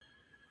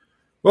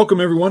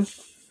Welcome, everyone.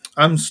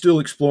 I'm still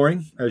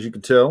exploring, as you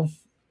can tell.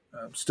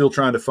 I'm still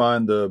trying to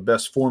find the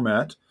best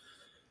format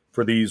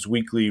for these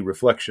weekly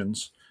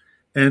reflections.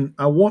 And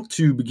I want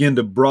to begin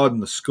to broaden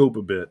the scope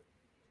a bit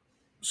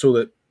so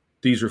that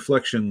these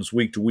reflections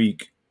week to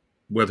week,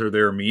 whether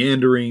they're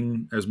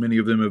meandering, as many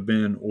of them have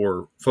been,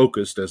 or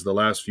focused, as the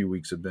last few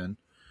weeks have been,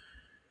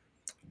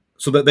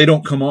 so that they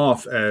don't come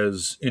off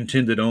as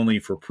intended only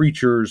for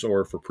preachers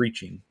or for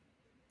preaching.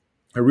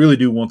 I really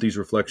do want these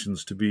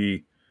reflections to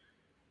be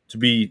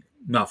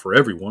not for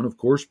everyone, of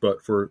course,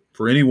 but for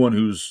anyone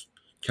who's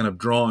kind of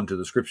drawn to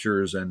the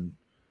scriptures and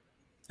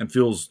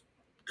feels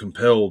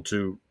compelled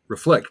to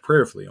reflect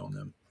prayerfully on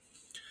them.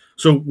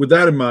 So, with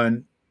that in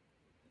mind,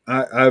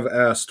 I've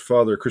asked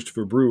Father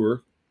Christopher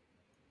Brewer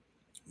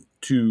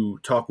to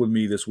talk with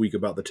me this week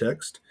about the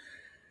text.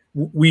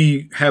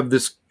 We have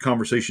this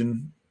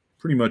conversation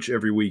pretty much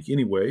every week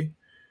anyway,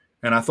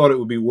 and I thought it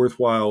would be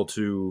worthwhile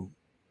to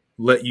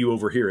let you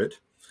overhear it.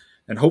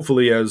 And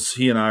hopefully, as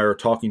he and I are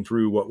talking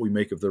through what we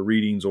make of the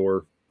readings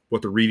or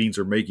what the readings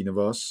are making of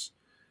us,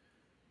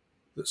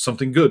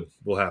 something good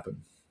will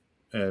happen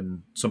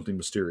and something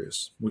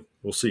mysterious.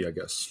 We'll see, I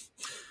guess.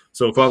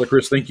 So, Father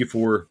Chris, thank you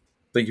for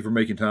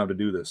making time to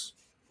do this.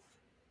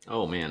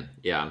 Oh man,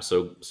 yeah, I'm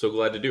so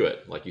glad to do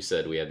it. Like you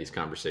said, we have these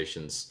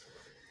conversations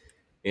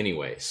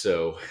anyway,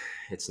 so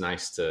it's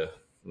nice to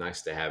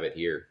have it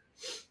here.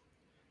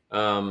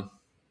 Um,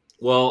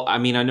 well, I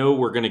mean, I know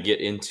we're going to get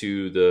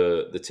into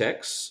the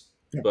text,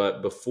 Yeah.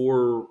 but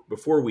before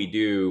we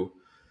do,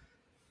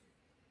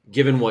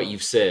 given what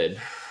you've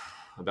said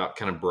about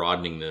kind of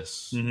broadening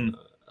this Mm-hmm.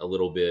 a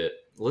little bit,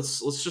 let's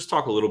just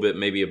talk a little bit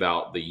maybe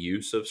about the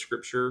use of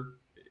scripture,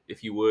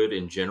 if you would,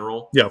 in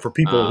general. Yeah, for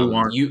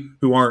people You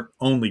who aren't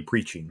only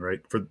preaching, right?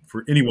 For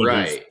anyone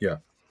who's right. yeah.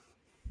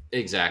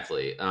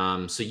 Exactly.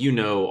 So you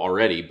know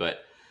already, but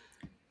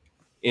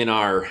in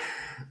our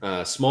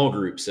small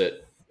groups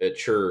at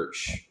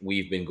church,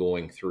 we've been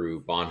going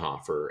through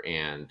Bonhoeffer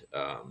and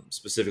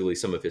specifically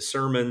some of his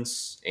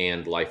sermons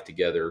and Life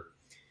Together.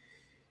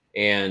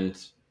 And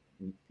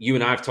you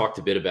and I have talked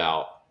a bit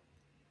about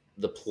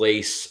the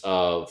place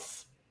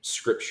of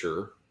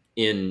Scripture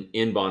in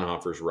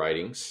Bonhoeffer's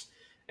writings.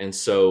 And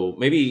so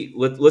maybe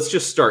let's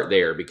just start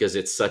there because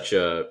it's such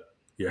a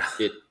Yeah.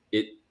 it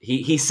it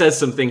he says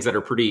some things that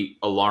are pretty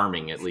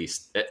alarming, at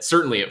least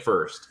certainly at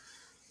first.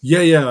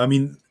 Yeah. I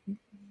mean,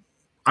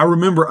 I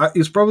remember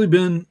it's probably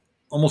been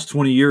almost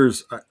 20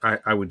 years,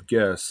 I would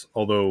guess.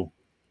 Although,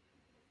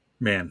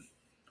 man,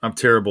 I'm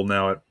terrible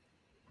now at,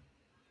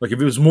 like, if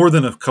it was more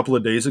than a couple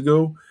of days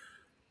ago,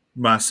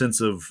 my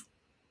sense of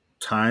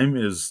time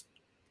is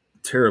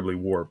terribly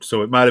warped.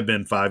 So it might have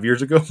been 5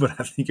 years ago, but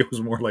I think it was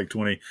more like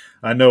 20.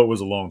 I know it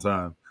was a long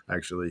time,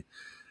 actually.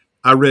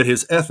 I read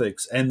his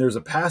Ethics, and there's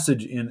a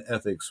passage in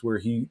Ethics where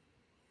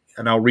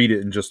and I'll read it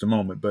in just a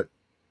moment, but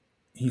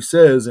he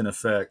says, in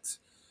effect,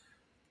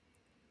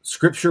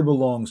 Scripture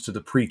belongs to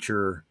the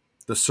preacher,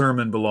 the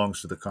sermon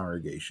belongs to the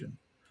congregation.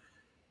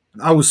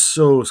 And I was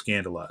so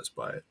scandalized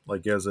by it,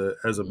 like a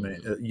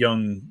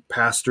young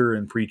pastor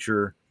and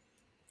preacher.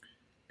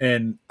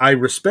 And I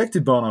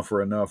respected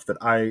Bonhoeffer enough that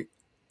I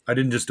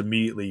didn't just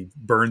immediately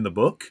burn the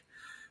book,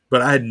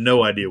 but I had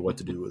no idea what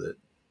to do with it.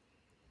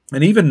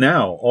 And even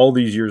now, all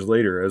these years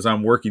later, as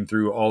I'm working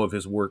through all of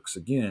his works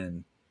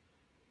again,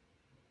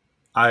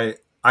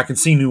 I can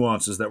see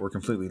nuances that were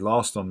completely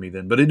lost on me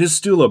then, but it is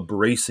still a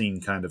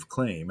bracing kind of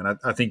claim, and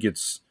I think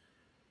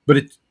but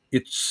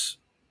it's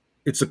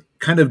a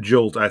kind of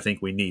jolt I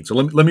think we need. So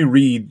let me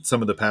read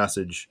some of the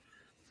passage,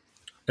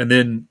 and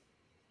then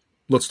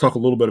let's talk a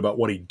little bit about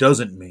what he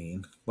doesn't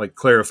mean, like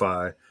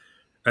clarify,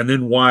 and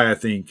then why I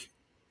think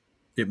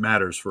it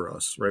matters for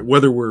us, right?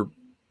 Whether we're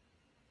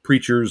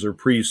preachers or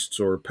priests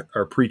or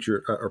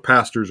preacher or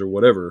pastors or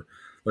whatever,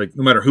 like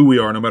no matter who we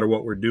are, no matter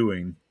what we're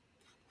doing,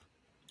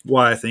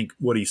 why I think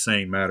what he's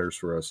saying matters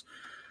for us.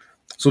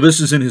 So this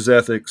is in his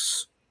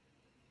Ethics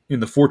in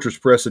the Fortress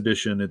Press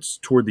edition. It's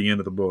toward the end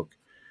of the book.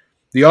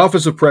 The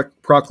office of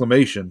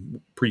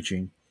proclamation,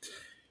 preaching,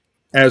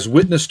 as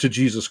witness to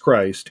Jesus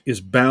Christ, is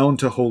bound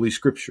to Holy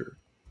Scripture.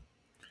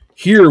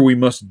 Here we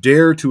must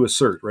dare to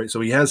assert, right?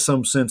 So he has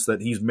some sense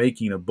that he's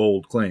making a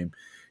bold claim.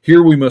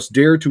 Here we must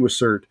dare to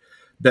assert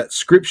that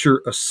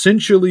Scripture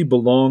essentially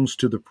belongs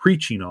to the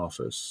preaching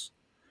office,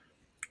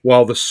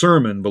 while the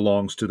sermon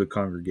belongs to the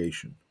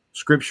congregation.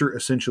 Scripture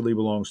essentially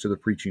belongs to the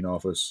preaching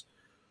office,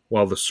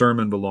 while the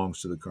sermon belongs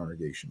to the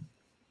congregation.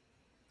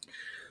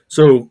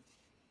 So,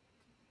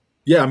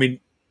 yeah, I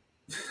mean,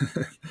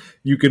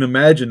 you can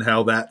imagine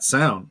how that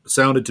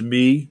sounded to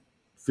me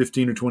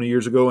 15 or 20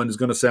 years ago and is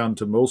going to sound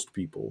to most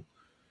people.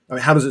 I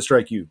mean, how does it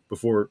strike you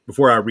before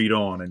I read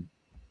on and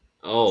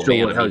Oh show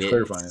man, I how mean he's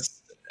clarifying it?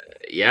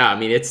 yeah, I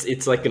mean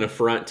it's like an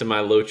affront to my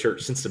low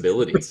church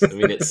sensibilities. I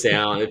mean it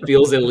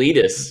feels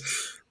elitist,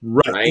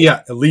 Right. right?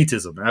 Yeah,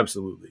 elitism,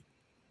 absolutely.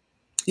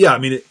 Yeah, I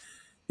mean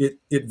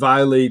it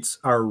violates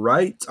our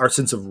right, our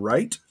sense of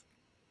right,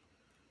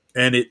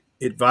 and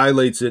it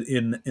violates it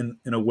in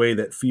a way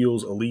that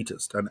feels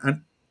elitist.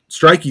 And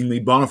strikingly,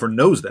 Bonhoeffer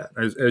knows that.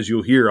 As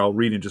you'll hear, I'll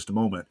read in just a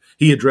moment.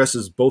 He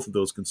addresses both of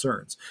those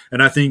concerns.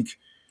 And I think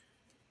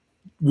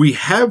we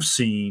have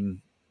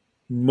seen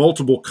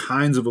multiple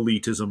kinds of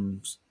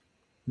elitisms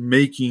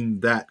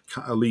making that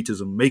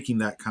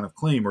kind of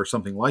claim or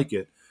something like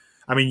it.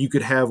 I mean, you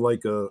could have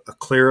like a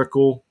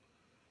clerical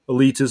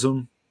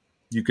elitism.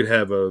 You could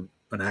have an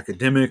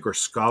academic or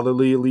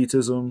scholarly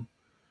elitism.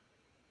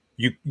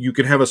 You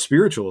could have a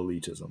spiritual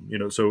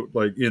elitism. So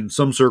like in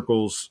some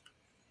circles,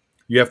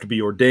 you have to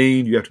be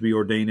ordained. You have to be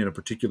ordained in a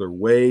particular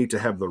way to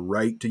have the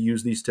right to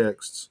use these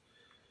texts.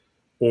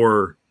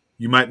 Or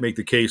you might make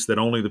the case that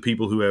only the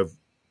people who have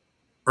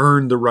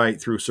earned the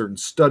right through a certain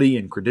study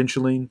and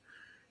credentialing,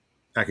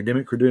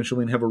 academic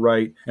credentialing, have a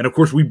right. And of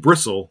course, we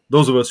bristle,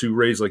 those of us who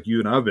raise like you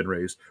and I've been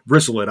raised,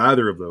 bristle at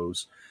either of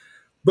those.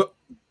 But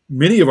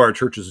many of our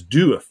churches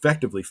do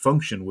effectively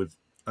function with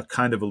a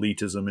kind of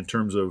elitism in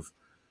terms of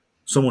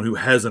someone who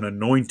has an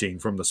anointing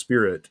from the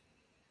Spirit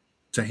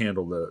to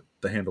handle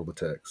the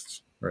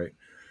texts, right?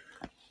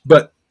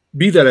 But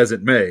be that as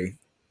it may,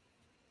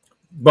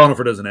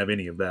 Bonhoeffer doesn't have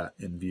any of that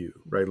in view,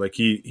 right? Like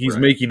he's Right.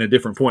 making a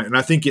different point, and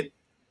I think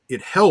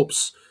it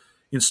helps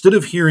instead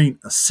of hearing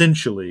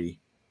essentially,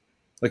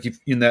 like if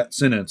in that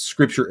sentence,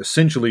 Scripture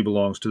essentially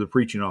belongs to the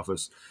preaching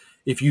office.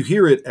 If you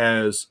hear it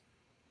as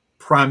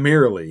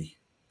primarily,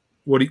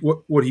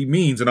 what he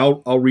means, and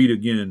I'll read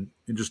again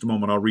in just a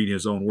moment. I'll read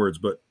his own words,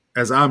 but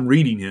as I'm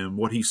reading him,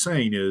 what he's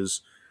saying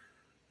is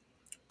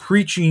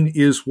preaching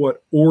is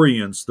what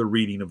orients the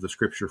reading of the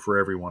Scripture for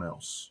everyone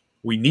else.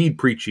 We need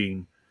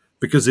preaching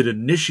because it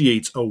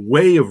initiates a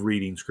way of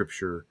reading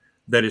Scripture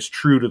that is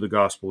true to the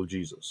gospel of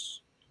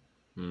Jesus.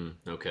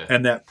 Okay.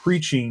 And that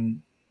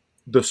preaching,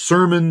 the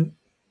sermon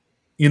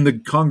in the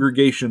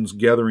congregation's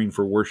gathering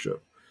for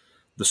worship,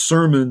 the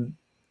sermon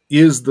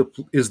is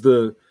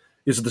the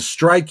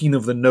striking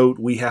of the note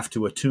we have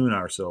to attune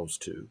ourselves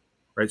to,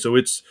 right? So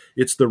it's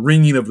the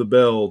ringing of the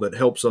bell that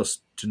helps us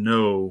to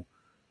know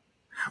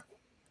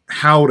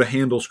how to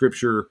handle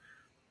Scripture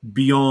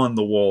beyond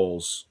the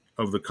walls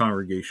of the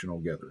congregational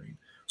gathering.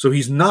 So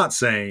he's not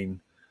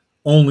saying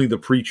only the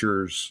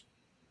preachers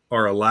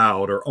are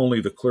allowed or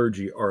only the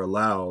clergy are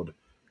allowed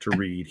to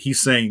read. He's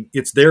saying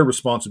it's their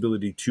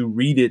responsibility to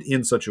read it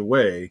in such a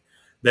way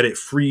that it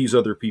frees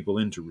other people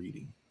into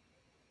reading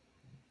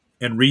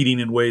and reading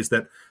in ways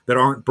that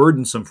aren't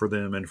burdensome for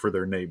them and for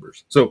their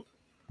neighbors. So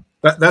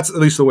that's at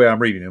least the way I'm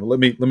reading it. Let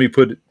me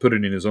put it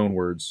in his own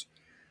words.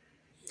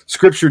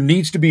 Scripture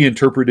needs to be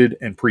interpreted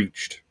and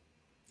preached.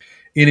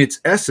 In its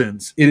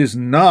essence, it is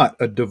not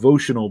a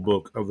devotional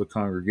book of the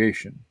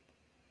congregation.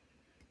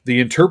 The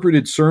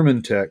interpreted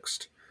sermon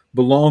text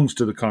belongs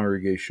to the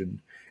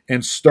congregation,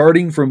 and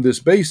starting from this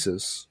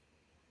basis,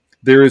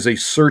 there is a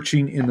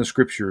searching in the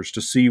Scriptures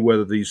to see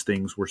whether these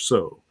things were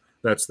so.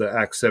 That's the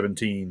Acts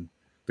 17,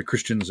 the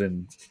Christians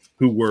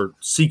who were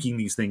seeking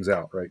these things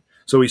out, right?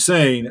 So he's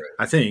saying,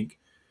 I think,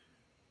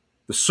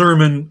 the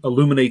sermon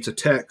illuminates a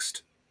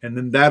text, and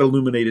then that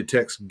illuminated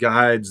text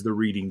guides the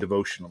reading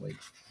devotionally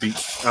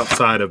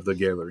outside of the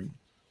gathering.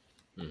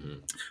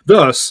 Mm-hmm.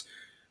 Thus,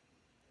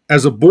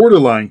 as a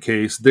borderline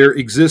case, there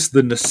exists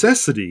the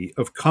necessity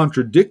of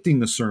contradicting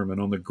the sermon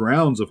on the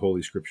grounds of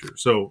Holy Scripture.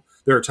 So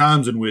there are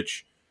times in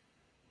which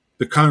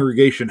the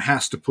congregation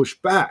has to push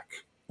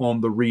back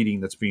on the reading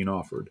that's being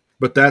offered,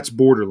 but that's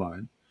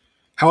borderline.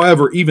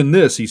 However, even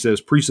this, he says,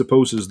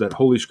 presupposes that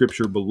Holy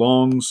Scripture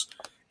belongs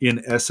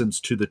in essence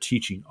to the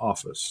teaching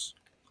office.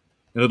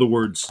 In other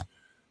words,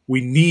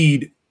 we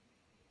need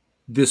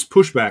this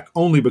pushback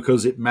only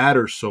because it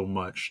matters so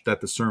much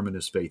that the sermon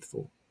is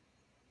faithful.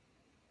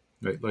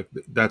 Right? Like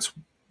that's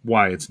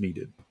why it's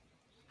needed.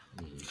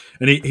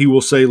 Mm-hmm. And he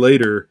will say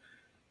later,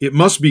 it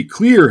must be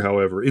clear,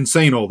 however, in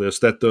saying all this,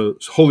 that the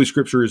Holy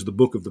Scripture is the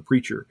book of the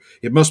preacher.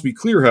 It must be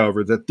clear,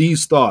 however, that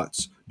these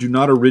thoughts do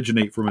not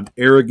originate from an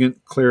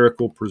arrogant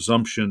clerical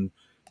presumption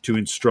to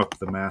instruct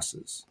the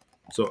masses.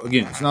 So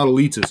again, it's not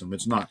elitism.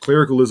 It's not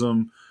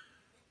clericalism.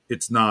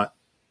 It's not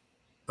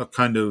a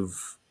kind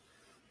of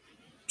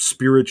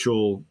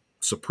spiritual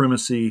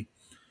supremacy.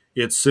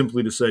 It's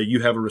simply to say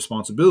you have a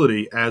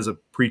responsibility as a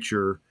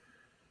preacher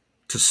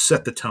to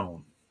set the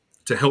tone,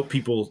 to help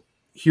people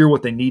hear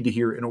what they need to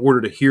hear in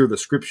order to hear the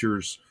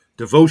Scriptures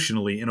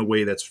devotionally in a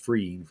way that's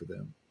freeing for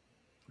them.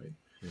 Right?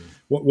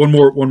 One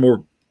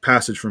more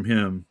passage from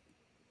him,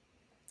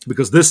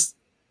 because this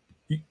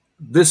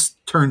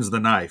turns the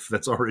knife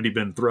that's already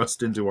been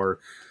thrust into our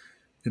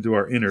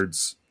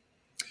innards.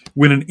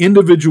 When an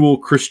individual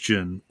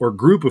Christian or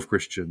group of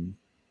Christians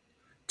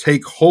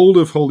take hold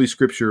of Holy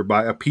Scripture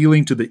by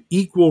appealing to the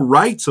equal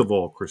rights of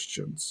all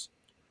Christians,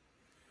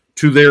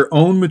 to their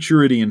own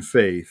maturity in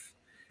faith,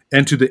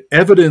 and to the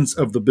evidence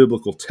of the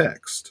biblical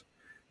text,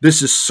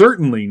 this is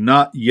certainly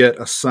not yet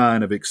a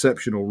sign of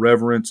exceptional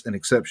reverence and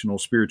exceptional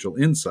spiritual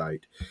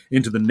insight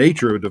into the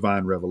nature of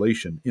divine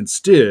revelation.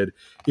 Instead,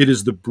 it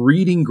is the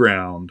breeding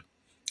ground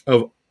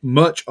of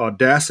much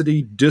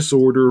audacity,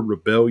 disorder,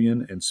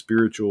 rebellion, and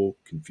spiritual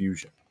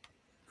confusion.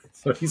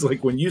 So he's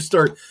like, when you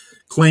start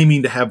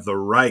claiming to have the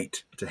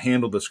right to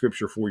handle the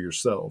Scripture for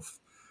yourself,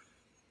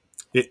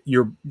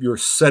 you're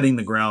setting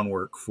the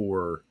groundwork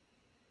for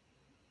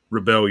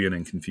rebellion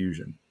and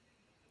confusion.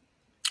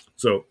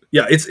 So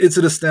yeah, it's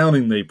an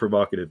astoundingly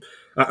provocative.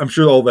 I'm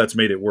sure all that's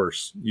made it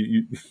worse.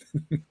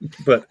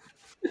 But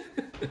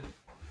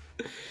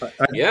I,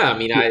 Yeah, I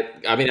mean,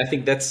 I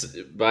think that's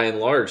by and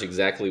large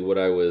exactly what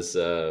I was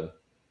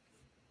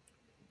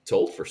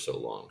told for so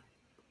long.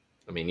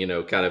 I mean,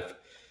 kind of,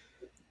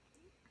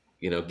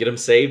 get them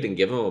saved and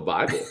give them a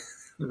Bible.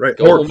 right,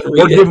 Go home and or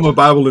read give them a it.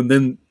 Bible and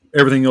then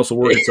everything else will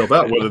work itself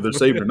out, whether they're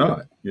saved or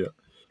not. Yeah,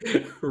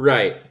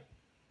 Right.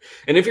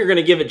 And if you're going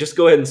to give it, just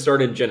go ahead and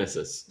start in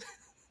Genesis.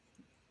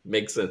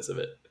 Make sense of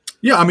it.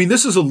 yeah. I mean,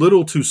 this is a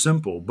little too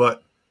simple,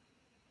 but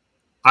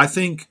I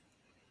think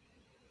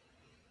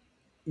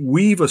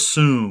we've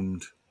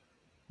assumed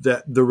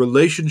that the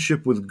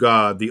relationship with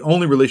God, the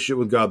only relationship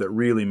with God that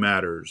really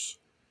matters,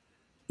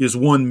 is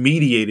one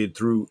mediated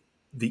through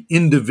the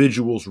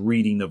individual's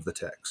reading of the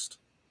text.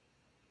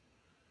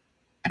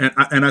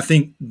 And I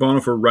think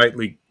Bonhoeffer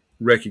rightly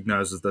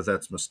recognizes that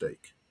that's a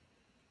mistake.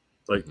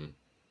 Like, Hmm.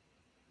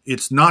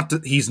 it's not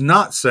that he's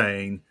not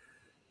saying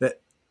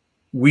that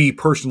we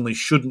personally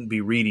shouldn't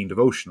be reading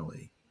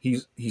devotionally.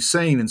 He's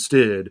saying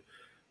instead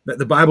that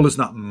the Bible is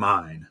not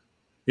mine.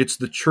 It's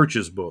the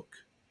church's book.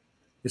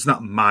 It's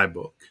not my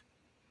book.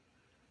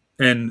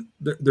 And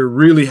there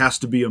really has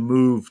to be a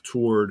move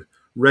toward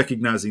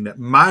recognizing that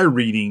my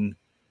reading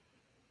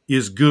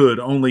is good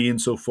only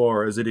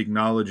insofar as it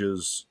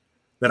acknowledges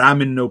that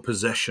I'm in no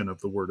possession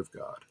of the Word of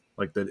God.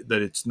 Like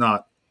that it's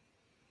not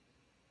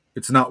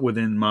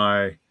within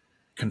my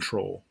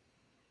control.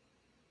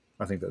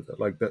 I think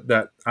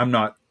that I'm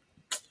not.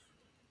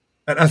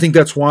 And I think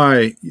that's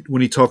why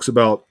when he talks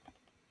about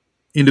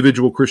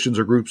individual Christians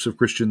or groups of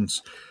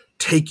Christians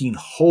taking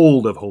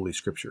hold of Holy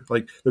Scripture,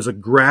 like there's a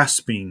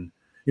grasping,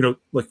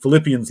 like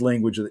Philippians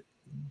language that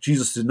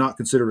Jesus did not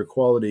consider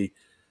equality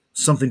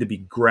something to be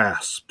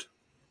grasped.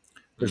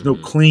 There's no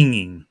Hmm.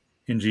 clinging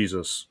in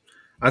Jesus.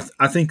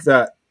 I think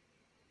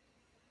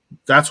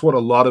that's what a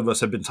lot of us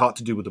have been taught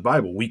to do with the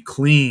Bible. We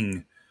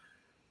cling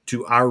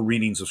to our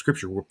readings of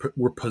Scripture.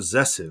 We're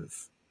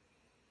possessive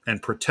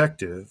and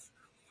protective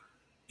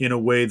in a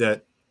way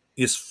that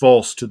is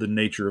false to the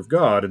nature of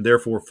God and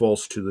therefore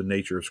false to the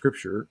nature of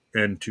Scripture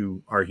and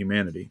to our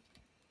humanity.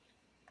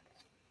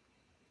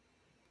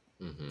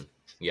 Hmm.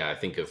 Yeah, I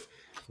think of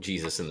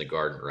Jesus in the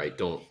garden, right?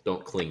 Don't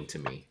cling to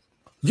me.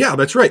 Yeah,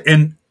 that's right.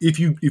 And if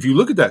you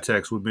look at that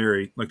text with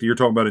Mary, like you're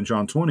talking about in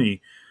John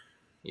 20,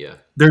 Yeah.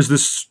 there's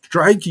this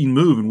striking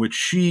move in which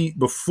she,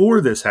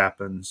 before this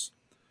happens,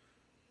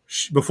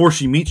 before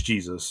she meets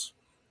Jesus,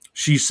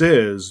 she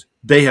says,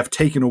 "They have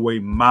taken away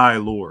my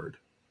Lord."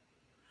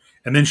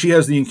 And then she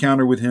has the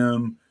encounter with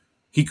him.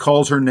 He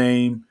calls her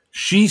name.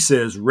 She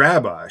says,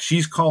 "Rabbi."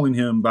 She's calling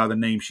him by the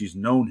name she's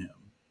known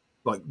him,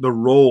 like the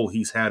role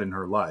he's had in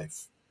her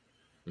life.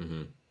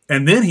 Hmm.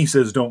 And then he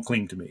says, "Don't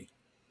cling to me."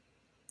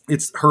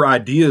 It's her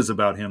ideas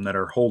about him that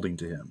are holding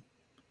to him.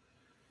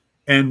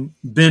 And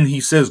then he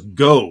says,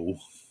 "Go,"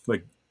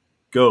 like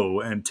go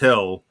and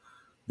tell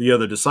the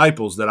other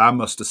disciples that I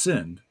must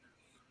ascend.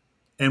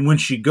 And when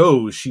she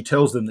goes, she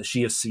tells them that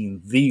she has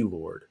seen the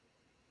Lord.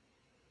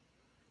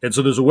 And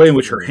so there's a way in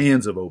which her Hmm.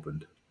 hands have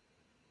opened.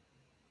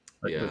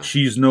 Like Yeah.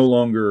 she's no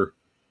longer,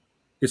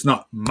 it's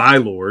not my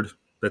Lord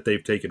that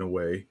they've taken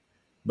away,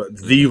 but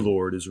the Hmm.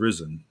 Lord is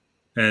risen.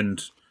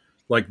 And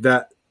like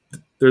that,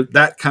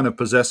 that kind of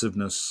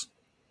possessiveness,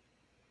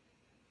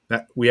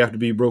 that we have to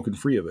be broken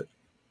free of it.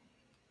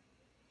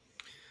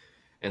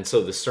 And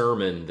so the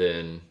sermon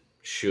then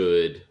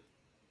should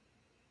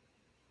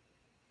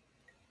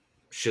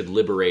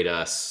liberate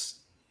us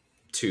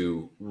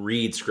to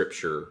read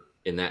scripture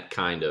in that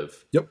kind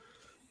of Yep.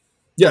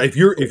 Yeah. If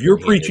you're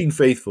open-handed. preaching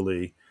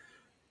faithfully,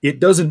 it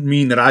doesn't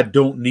mean that I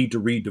don't need to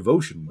read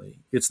devotionally.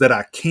 It's that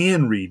I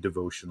can read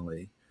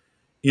devotionally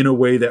in a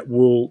way that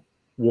will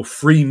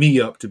free me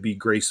up to be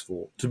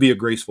graceful, to be a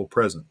graceful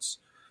presence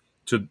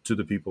to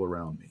the people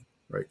around me,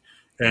 right?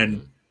 And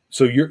Hmm.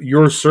 so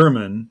your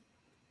sermon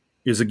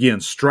is again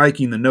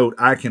striking the note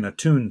I can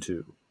attune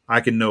to.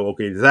 I can know,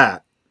 okay,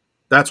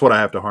 that's what I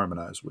have to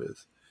harmonize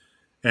with,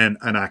 and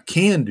I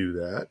can do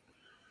that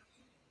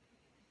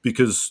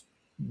because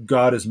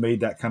God has made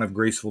that kind of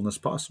gracefulness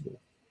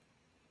possible.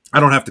 I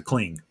don't have to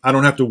cling. I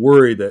don't have to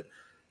worry that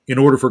in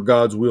order for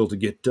God's will to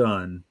get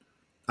done,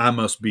 I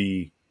must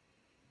be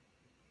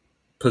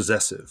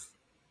possessive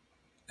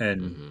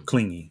and Hmm.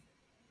 clingy.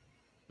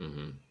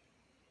 Hmm.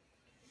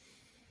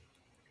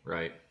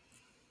 Right.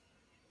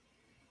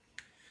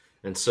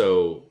 And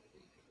so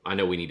I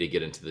know we need to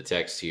get into the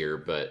text here,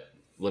 but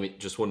let me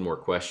just one more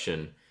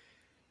question,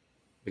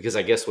 because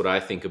I guess what I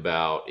think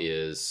about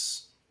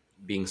is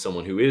being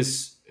someone who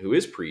is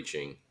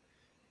preaching,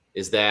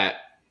 is that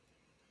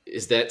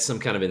is that some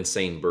kind of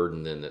insane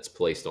burden then that's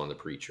placed on the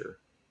preacher?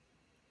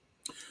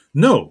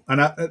 No,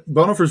 and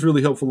Bonhoeffer is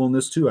really helpful on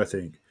this too. I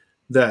think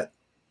that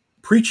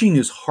preaching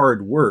is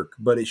hard work,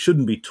 but it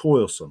shouldn't be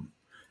toilsome.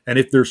 And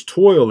if there's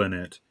toil in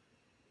it,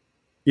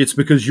 it's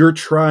because you're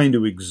trying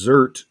to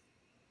exert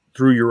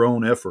through your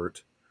own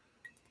effort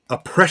a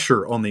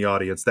pressure on the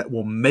audience that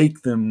will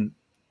make them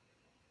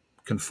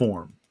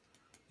conform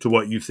to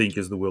what you think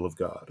is the will of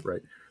God,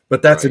 right?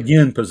 But that's Right.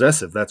 again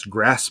possessive. That's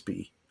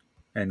graspy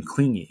and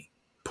clingy,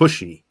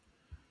 pushy.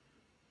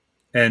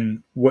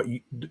 And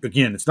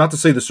again, it's not to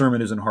say the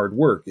sermon isn't hard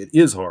work. It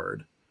is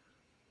hard,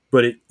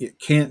 but it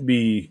can't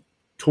be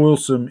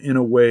toilsome in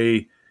a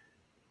way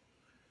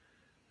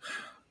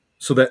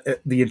so that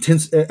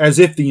as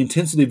if the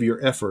intensity of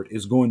your effort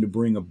is going to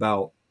bring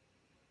about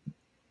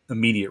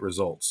immediate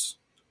results.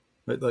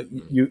 Like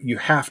Mm. you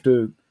have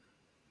to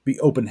be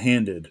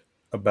open-handed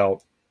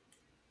about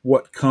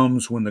what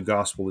comes when the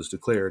gospel is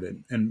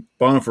declared. And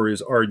Bonhoeffer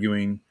is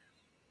arguing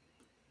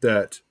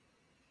that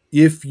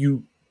if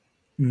you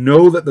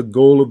know that the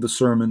goal of the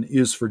sermon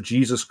is for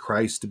Jesus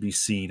Christ to be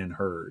seen and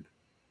heard,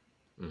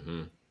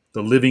 Hmm.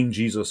 the living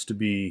Jesus to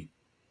be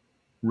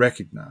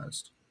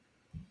recognized,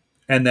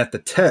 and that the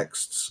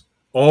texts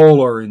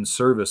all are in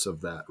service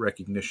of that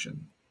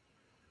recognition,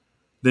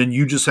 then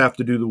you just have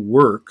to do the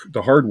work,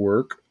 the hard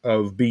work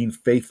of being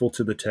faithful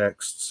to the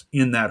texts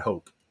in that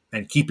hope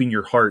and keeping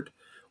your heart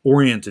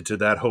oriented to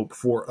that hope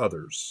for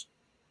others.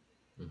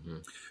 Hmm.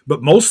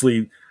 But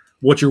mostly,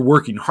 what you're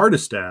working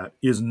hardest at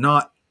is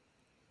not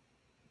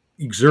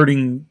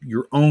exerting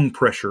your own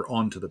pressure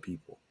onto the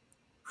people.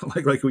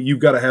 like you've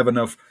got to have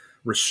enough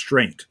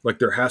restraint. Like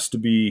there has to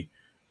be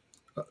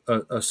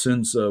a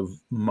sense of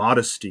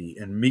modesty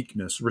and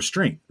meekness,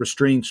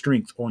 restrained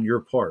strength on your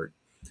part,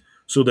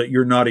 so that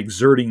you're not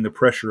exerting the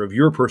pressure of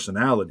your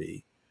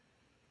personality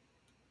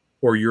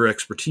or your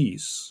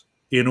expertise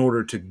in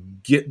order to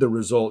get the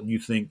result you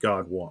think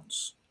God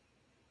wants.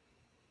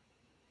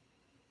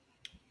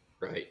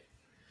 Right.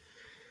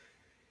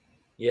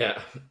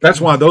 Yeah.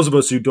 That's why those of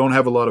us who don't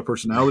have a lot of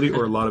personality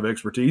or a lot of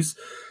expertise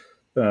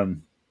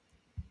um,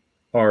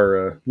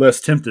 are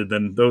less tempted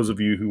than those of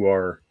you who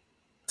are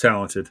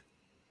talented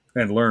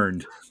and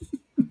learned.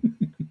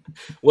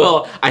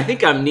 Well, I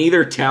think I'm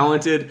neither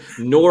talented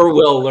nor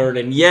well learned,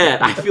 and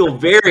yet I feel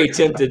very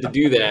tempted to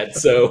do that.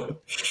 So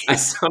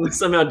I'm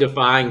somehow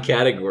defying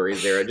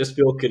categories there. I just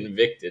feel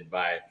convicted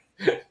by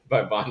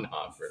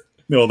Bonhoeffer.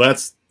 No,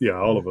 that's yeah,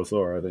 all of us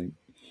are, I think.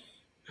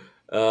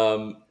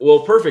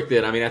 Well, perfect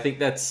then. I mean, I think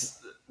this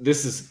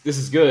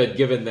is good,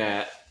 given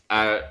that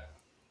I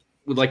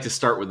would like to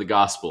start with the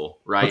gospel,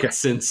 right? Okay,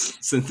 Since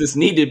this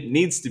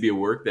needs to be a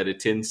work that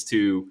attends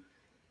to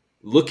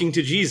looking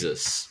to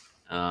Jesus,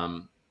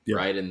 yeah,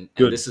 right? And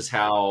good. this is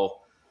how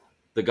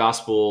the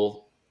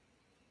gospel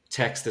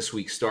text this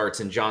week starts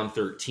in John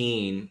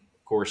 13.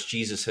 Of course,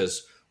 Jesus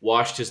has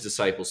washed his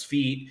disciples'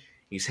 feet.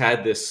 He's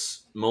had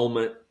this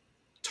moment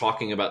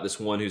talking about this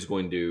one who's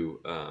going to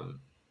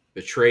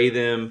betray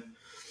them.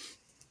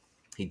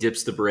 He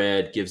dips the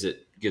bread, gives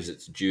it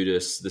to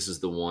Judas. This is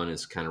the one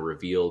is kind of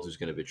revealed who's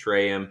going to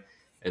betray him.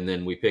 And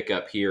then we pick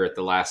up here at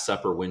the Last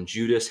Supper. When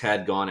Judas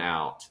had gone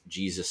out,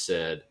 Jesus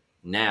said,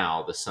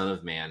 "Now the Son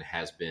of Man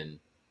has been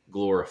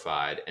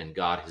glorified, and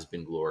God has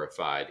been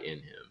glorified in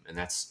him." And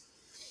that's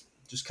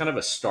just kind of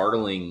a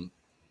startling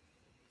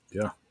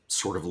Yeah.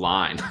 sort of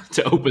line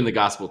to open the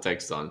gospel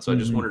text on. So I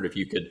just Mm-hmm. wondered if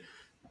you could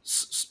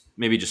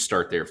maybe just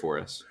start there for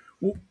us.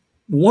 Well,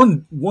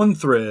 one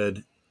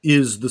thread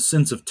is the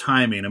sense of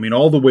timing. I mean,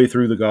 all the way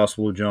through the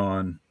Gospel of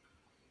John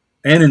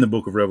and in the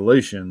Book of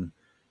Revelation,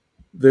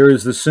 there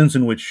is this sense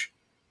in which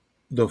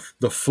the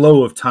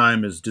flow of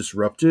time is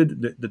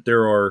disrupted. That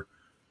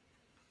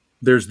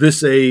there's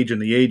this age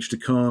and the age to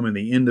come and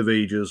the end of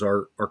ages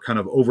are kind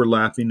of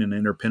overlapping and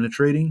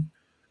interpenetrating,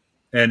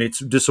 and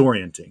it's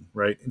disorienting,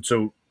 right? And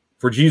so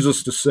for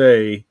Jesus to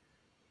say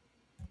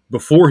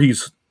before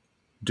he's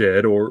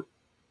dead or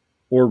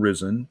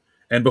risen,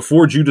 and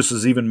before Judas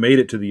has even made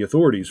it to the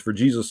authorities, for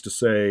Jesus to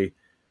say,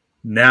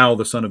 "Now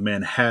the Son of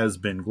Man has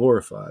been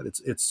glorified,"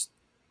 it's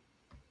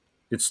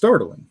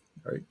startling,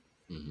 right?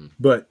 Mm-hmm.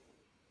 But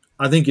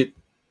I think it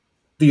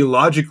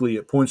theologically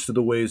it points to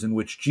the ways in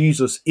which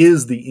Jesus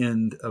is the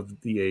end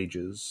of the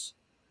ages,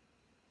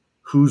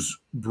 who's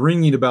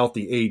bringing about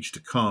the age to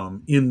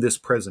come in this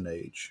present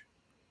age.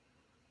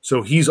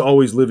 So he's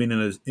always living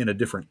in a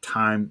different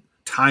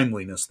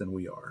timeliness than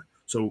we are.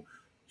 So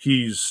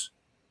he's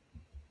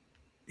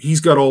he's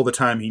got all the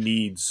time he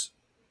needs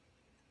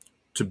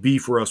to be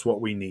for us what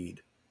we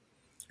need,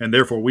 and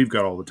therefore we've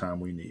got all the time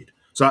we need.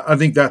 So I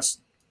think that's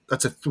a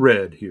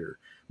thread here.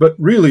 But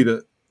really,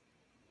 the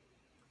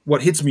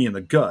what hits me in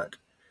the gut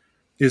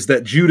is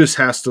that Judas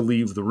has to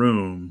leave the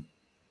room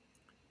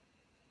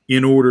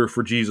in order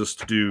for Jesus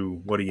to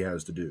do what he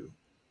has to do.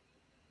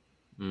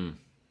 Mm.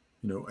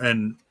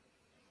 And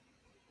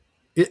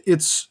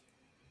it's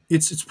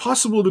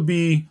possible to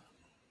be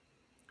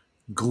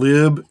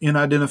glib in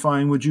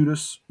identifying with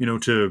Judas.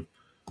 To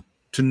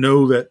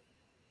know that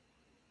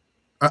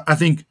I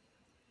think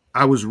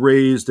I was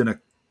raised in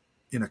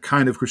a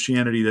kind of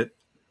Christianity that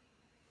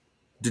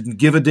didn't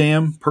give a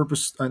damn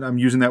purpose. I'm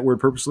using that word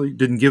purposely.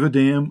 Didn't give a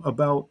damn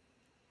about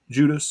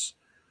Judas.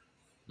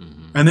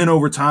 Mm-hmm. And then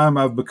over time,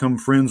 I've become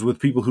friends with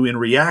people who, in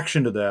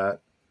reaction to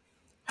that,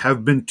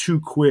 have been too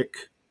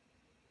quick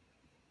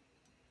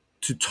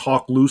to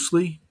talk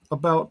loosely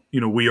about,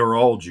 we are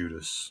all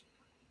Judas.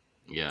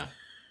 Yeah.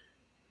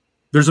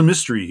 There's a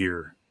mystery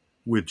here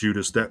with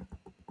Judas that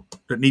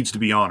needs to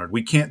be honored.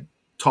 We can't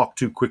talk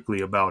too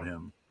quickly about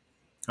him,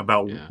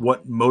 about Yeah.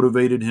 what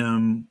motivated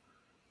him,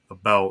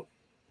 about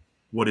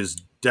what his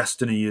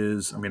destiny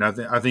is. I mean,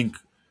 I think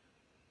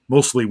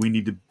mostly we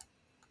need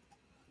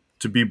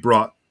to be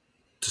brought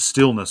to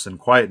stillness and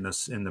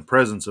quietness in the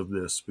presence of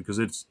this,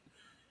 because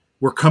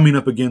we're coming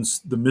up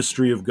against the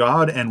mystery of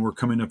God, and we're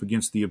coming up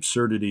against the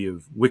absurdity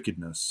of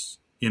wickedness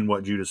in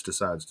what Judas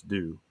decides to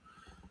do.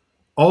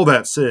 All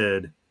that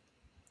said,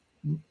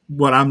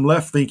 what I'm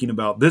left thinking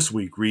about this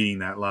week reading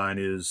that line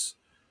is,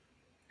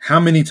 how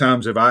many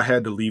times have I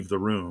had to leave the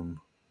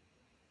room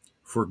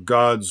for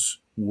God's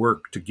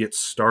work to get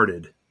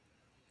started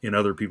in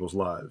other people's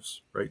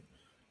lives, right?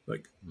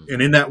 Like, and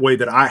Hmm. in that way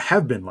that I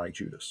have been like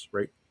Judas,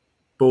 right?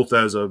 Both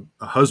as a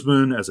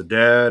husband, as a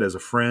dad, as a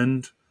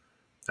friend,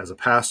 as a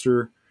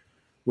pastor,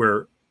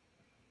 where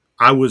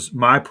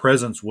my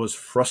presence was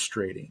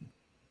frustrating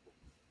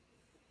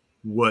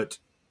what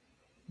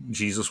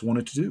Jesus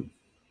wanted to do.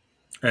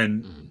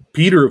 And Hmm.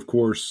 Peter, of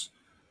course,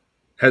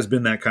 has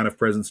been that kind of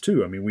presence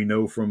too. I mean, we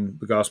know from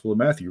the Gospel of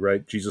Matthew,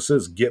 right? Jesus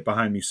says, "Get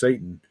behind me,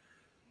 Satan.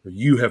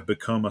 You have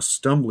become a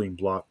stumbling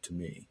block to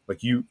me." Like,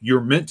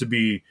 you're meant to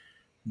be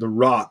the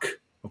rock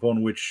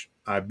upon which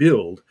I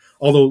build.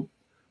 Although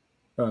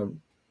uh,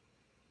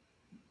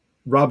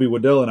 Robbie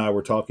Waddell and I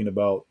were talking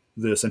about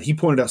this, and he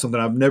pointed out something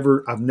I've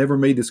never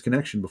made this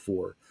connection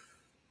before.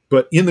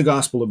 But in the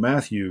Gospel of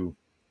Matthew,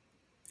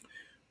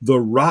 the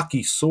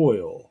rocky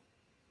soil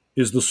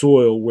is the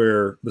soil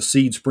where the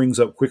seed springs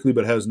up quickly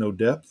but has no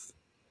depth.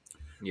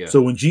 Yeah.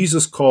 So when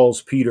Jesus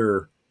calls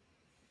Peter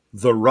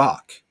the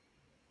rock,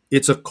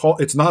 it's a call.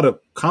 It's not a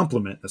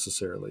compliment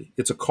necessarily.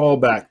 It's a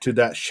callback to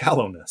that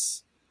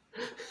shallowness,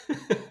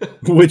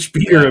 which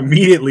Peter Yeah.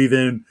 immediately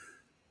then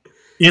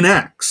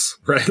enacts,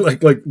 right?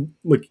 Like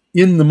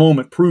in the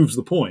moment proves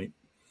the point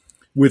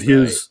with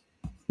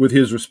Right.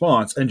 his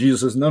response. And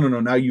Jesus says, "No, no, no.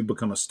 Now you've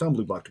become a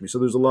stumbling block to me." So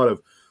there's a lot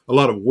of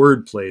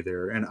wordplay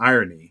there and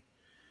irony.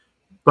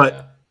 But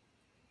Yeah.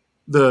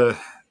 the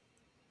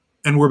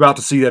and we're about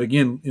to see that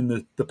again in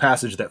the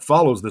passage that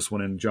follows this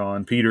one in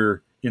John.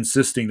 Peter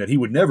insisting that he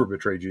would never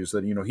betray Jesus,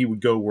 that he would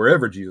go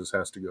wherever Jesus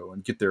has to go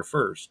and get there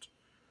first.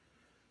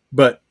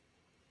 But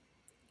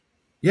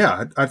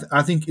yeah,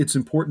 I think it's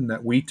important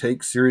that we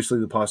take seriously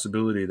the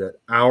possibility that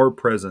our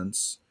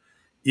presence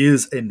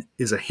is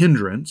a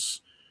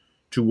hindrance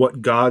to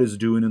what God is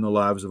doing in the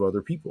lives of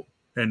other people,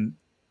 and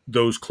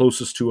those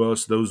closest to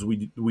us, those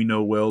we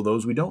know well,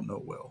 those we don't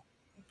know well.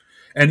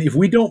 And if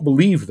we don't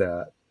believe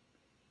that,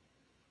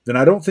 then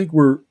I don't think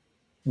we're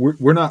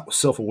not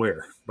self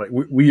aware. Like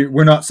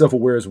we're not self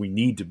aware as we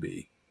need to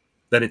be.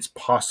 That it's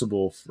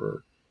possible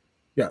for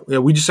yeah.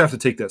 We just have to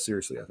take that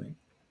seriously. I think.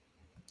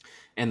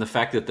 And the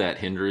fact that that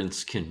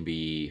hindrance can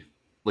be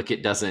like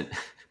it doesn't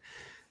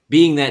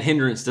being that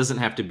hindrance doesn't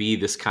have to be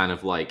this kind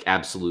of like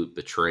absolute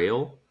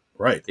betrayal.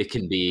 Right. It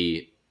can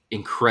be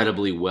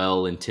incredibly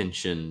well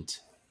intentioned.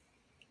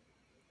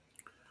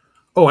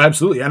 Oh,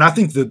 absolutely. And I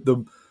think that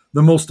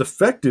the most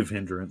effective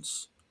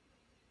hindrance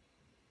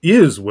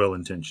is well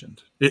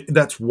intentioned.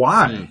 That's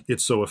why Mm,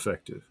 it's so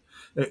effective.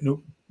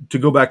 No, to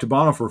go back to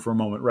Bonhoeffer for a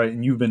moment, right?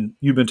 And you've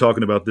been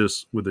talking about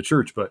this with the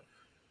church, but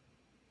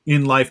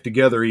in Life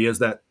Together, he has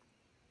that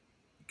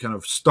kind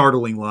of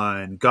startling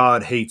line: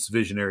 "God hates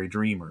visionary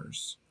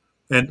dreamers."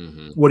 And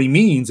hmm. what he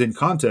means in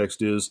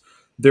context is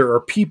there are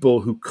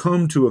people who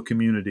come to a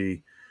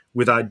community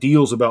with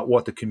ideals about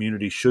what the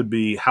community should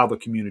be, how the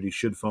community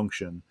should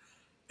function,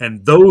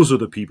 and those are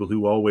the people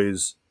who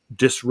always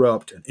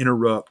disrupt and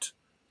interrupt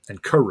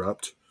and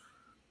corrupt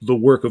the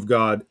work of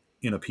God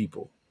in a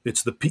people.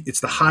 It's the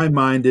Hmm.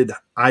 high-minded,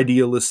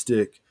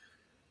 idealistic,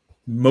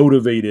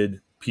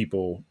 motivated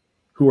people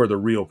who are the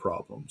real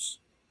problems,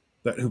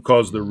 that who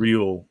cause the Hmm.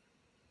 real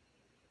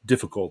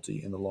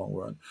difficulty in the long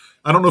run.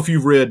 I don't know if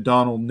you've read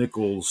Donald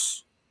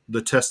Nichols'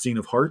 The Testing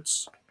of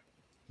Hearts.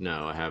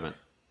 No, I haven't.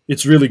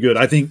 It's really good.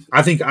 I think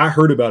I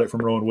heard about it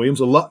from Rowan Williams.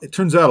 A lot. It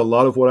turns out a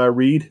lot of what I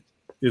read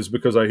is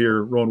because I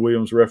hear Rowan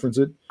Williams reference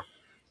it.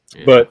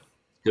 Yeah. But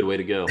Good way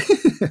to go.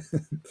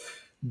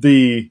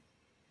 the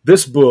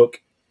this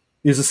book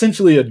is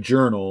essentially a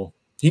journal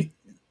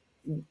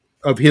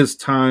of his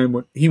time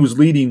when he was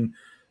leading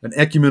an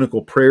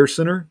ecumenical prayer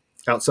center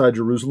outside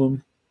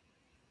Jerusalem,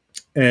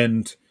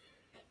 and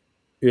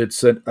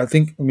I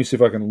think, let me see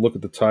if I can look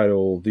at the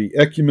title. The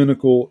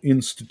Ecumenical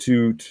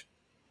Institute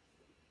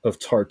of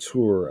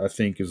Tartur, I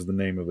think, is the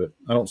name of it.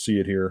 I don't see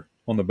it here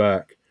on the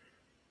back,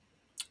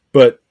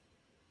 but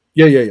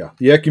yeah,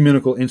 the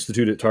Ecumenical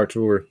Institute at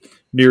Tartur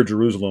near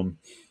Jerusalem.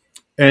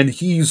 And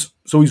he's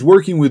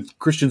working with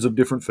Christians of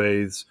different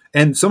faiths,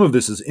 and some of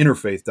this is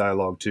interfaith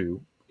dialogue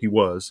too. He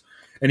was,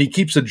 and he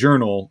keeps a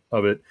journal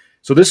of it.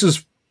 So this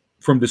is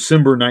from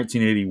December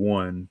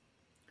 1981,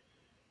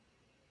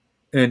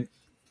 and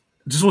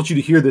I just want you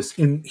to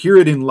hear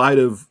it in light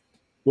of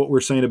what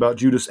we're saying about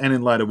Judas, and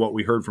in light of what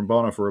we heard from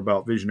Bonhoeffer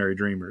about visionary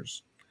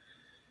dreamers.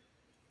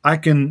 I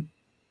can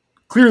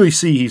clearly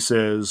see, he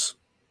says,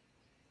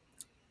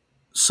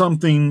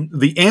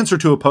 the answer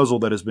to a puzzle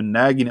that has been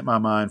nagging at my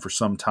mind for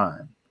some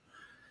time.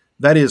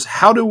 That is,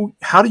 how do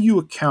you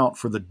account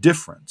for the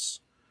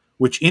difference,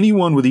 which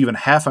anyone with even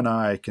half an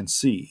eye can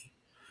see,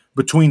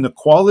 between the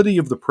quality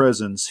of the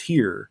presence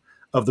here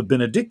of the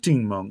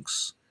Benedictine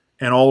monks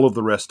and all of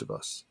the rest of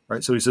us?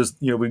 Right. So he says,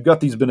 we've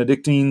got these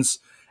Benedictines,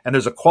 and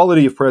there's a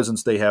quality of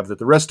presence they have that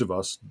the rest of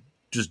us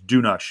just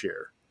do not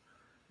share.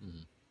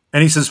 Mhm.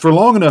 And he says, for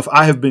long enough,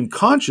 I have been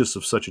conscious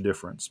of such a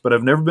difference, but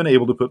I've never been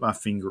able to put my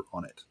finger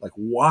on it. Like,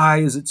 why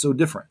is it so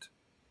different?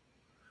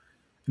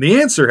 And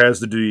the answer has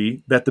to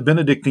be that the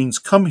Benedictines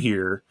come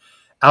here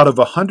out of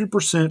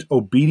 100%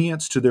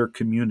 obedience to their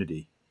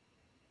community.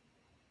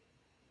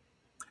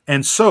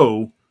 And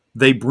so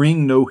they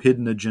bring no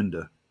hidden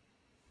agenda,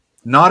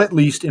 not at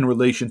least in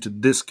relation to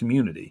this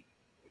community.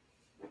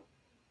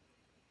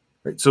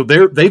 Right? So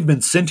they've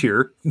been sent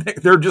here.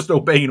 They're just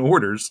obeying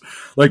orders.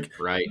 Like,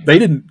 Right. they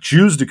didn't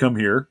choose to come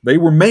here. They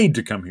were made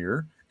to come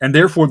here. And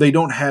therefore, they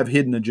don't have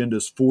hidden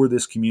agendas for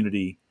this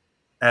community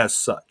as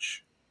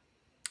such.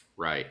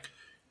 Right.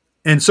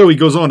 And so he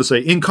goes on to say,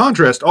 in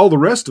contrast, all the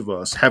rest of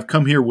us have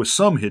come here with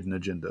some hidden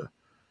agenda.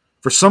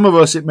 For some of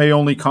us, it may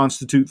only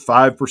constitute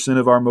 5%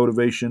 of our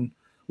motivation,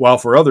 while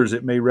for others,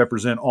 it may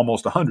represent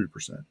almost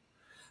 100%.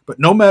 But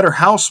no matter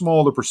how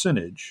small the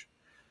percentage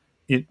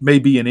it may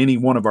be in any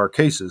one of our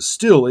cases,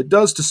 still, it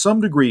does to some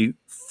degree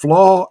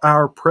flaw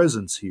our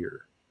presence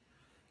here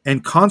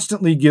and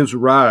constantly gives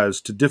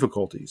rise to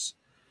difficulties.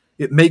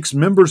 It makes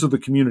members of the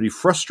community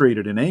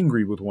frustrated and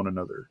angry with one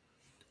another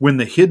when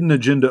the hidden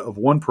agenda of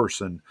one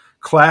person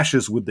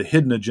clashes with the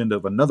hidden agenda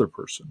of another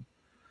person.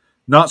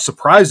 Not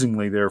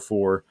surprisingly,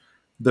 therefore,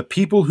 the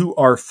people who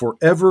are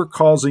forever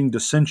causing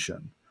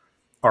dissension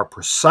are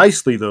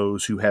precisely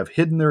those who have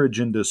hidden their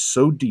agendas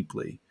so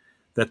deeply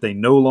that they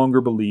no longer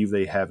believe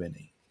they have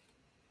any.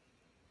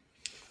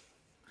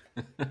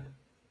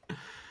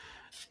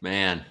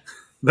 Man,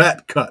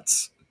 That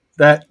cuts.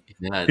 That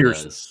yeah, it does.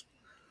 pierces.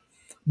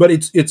 But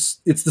it's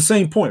the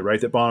same point, right,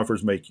 that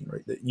Bonhoeffer's making,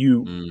 right? That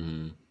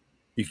Hmm.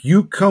 if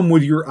you come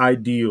with your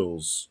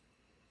ideals,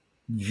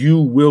 you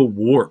will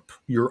warp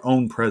your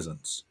own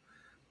presence.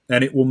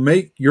 And it will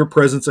make your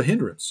presence a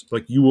hindrance.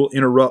 Like, you will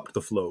interrupt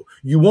the flow.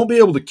 You won't be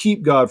able to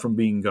keep God from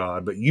being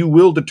God, but you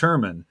will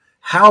determine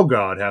how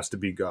God has to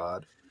be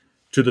God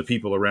to the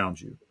people around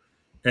you.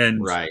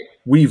 And Right.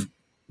 we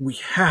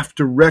have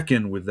to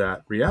reckon with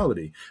that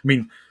reality. I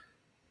mean,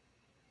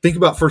 think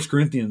about 1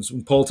 Corinthians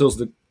when Paul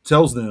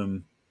tells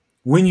them,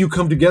 when you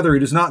come together,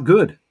 it is not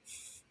good.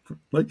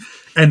 Like,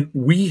 and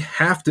we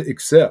have to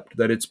accept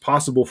that it's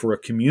possible for a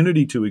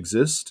community to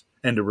exist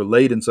and to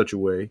relate in such a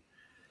way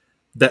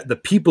that the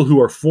people who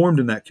are formed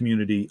in that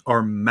community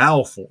are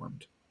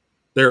malformed.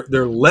 They're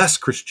Hmm. less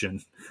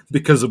Christian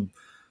because of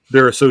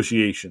their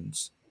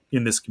associations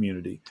in this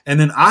community. And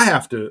then I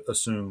have to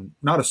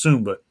not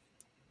assume, but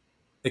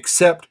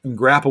accept and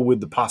grapple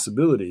with the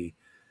possibility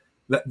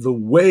that the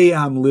way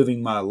I'm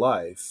living my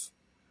life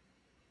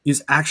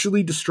is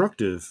actually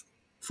destructive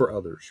for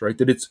others, right?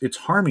 That it's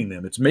harming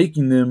them. It's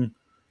making them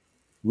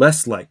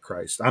less like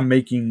Christ. I'm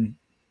making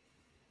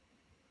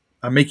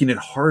it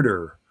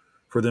harder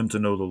for them to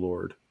know the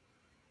Lord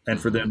and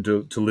for Hmm.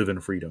 them to live in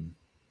freedom.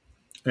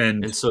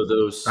 And And so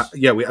those,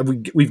 yeah,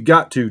 we've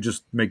got to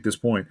just make this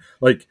point.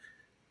 Like,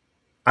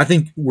 I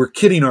think we're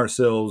kidding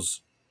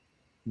ourselves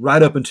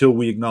right up until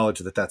we acknowledge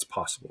that that's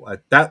possible.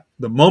 At that,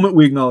 the moment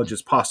we acknowledge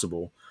it's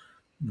possible,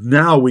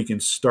 now we can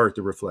start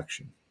the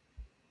reflection.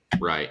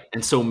 right.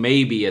 And so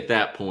maybe at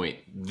that point,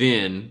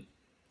 then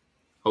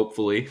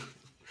hopefully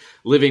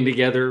living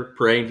together,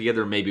 praying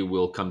together, maybe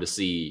we'll come to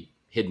see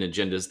hidden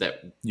agendas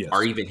that are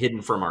Yes, even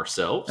hidden from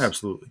ourselves.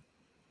 absolutely.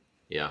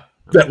 Yeah.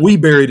 That Okay. we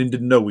buried and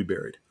didn't know we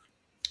buried.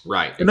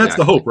 Right. And that's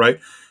the Exactly. hope, right?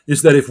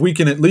 Is that if we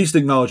can at least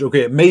acknowledge,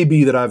 okay, it may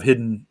be that I've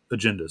hidden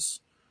agendas.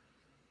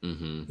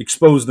 Hmm.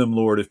 Expose them,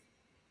 Lord,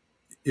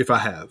 if I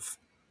have.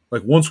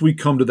 Like, once we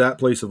come to that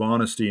place of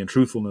honesty and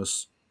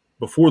truthfulness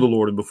before the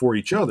Lord and before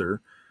each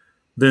other,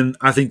 then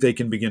I think they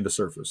can begin to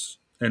surface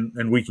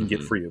and we can get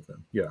Hmm. free of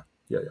them. Yeah.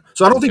 Yeah. Yeah.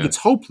 So I don't think Okay. it's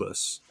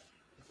hopeless,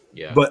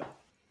 Yeah. but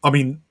I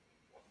mean,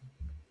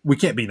 we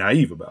can't be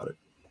naive about it.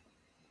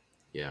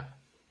 Yeah.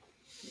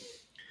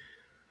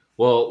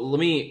 Well, let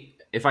me,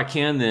 if I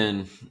can,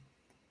 then,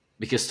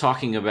 because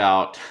talking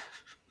about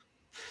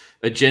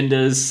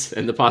agendas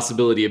and the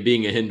possibility of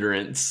being a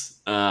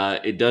hindrance,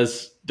 it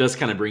does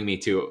kind of bring me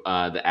to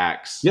the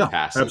Acts Yeah,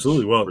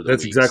 absolutely. passage Well, for the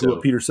that's week. exactly what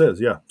So, Peter says.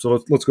 Yeah.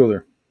 So let's go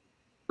there.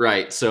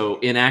 right. So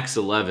in Acts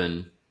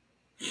 11,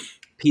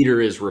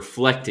 Peter is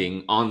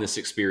reflecting on this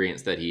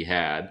experience that he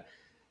had,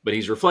 but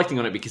he's reflecting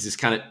on it because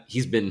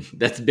he's been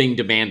that's being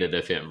demanded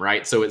of him,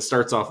 right? So it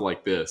starts off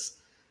like this.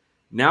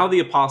 Now the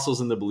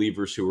apostles and the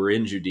believers who were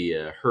in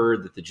Judea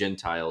heard that the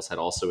Gentiles had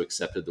also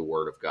accepted the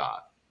word of God.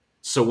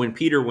 So when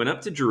Peter went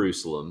up to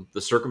Jerusalem,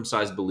 the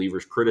circumcised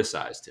believers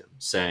criticized him,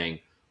 saying,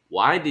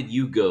 "Why did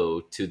you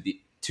go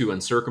to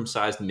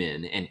uncircumcised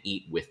men and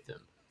eat with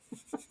them?"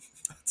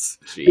 It's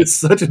Jeez.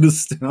 such an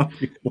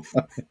astounding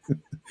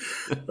line.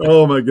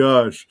 Oh my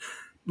gosh.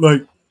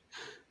 Like,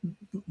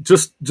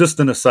 just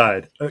an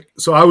aside.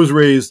 So I was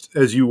raised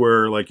as you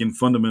were, like in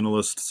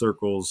fundamentalist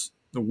circles.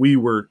 We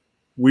were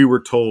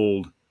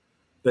told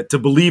that to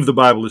believe the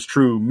Bible is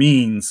true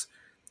means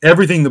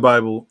everything the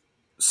Bible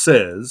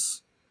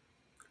says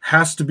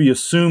has to be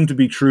assumed to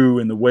be true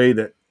in the way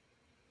that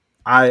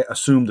I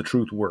assume the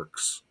truth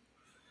works.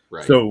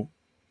 Right. So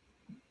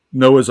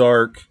Noah's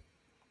Ark,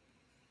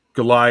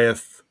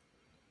 Goliath,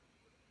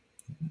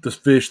 the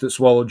fish that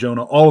swallowed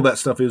Jonah, all of that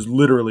stuff is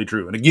literally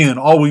true. And again,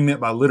 all we meant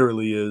by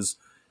literally is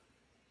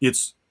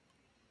it's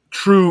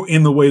true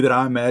in the way that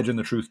I imagine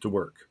the truth to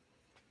work.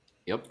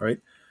 Yep. Right.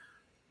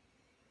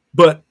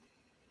 But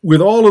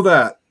with all of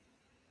that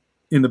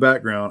in the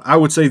background, I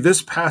would say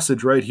this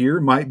passage right here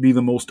might be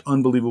the most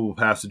unbelievable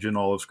passage in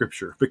all of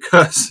Scripture,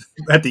 because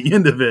at the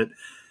end of it,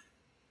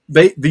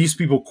 these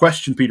people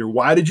question Peter,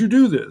 why did you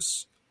do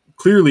this?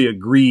 Clearly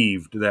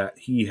aggrieved that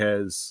he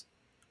has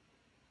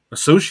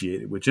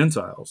associated with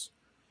Gentiles.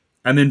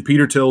 And then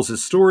Peter tells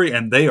his story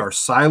and they are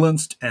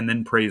silenced and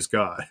then praise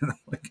God.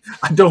 Like,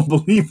 I don't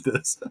believe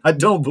this. I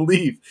don't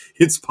believe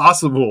it's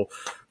possible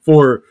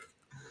for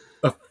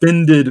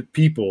offended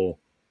people,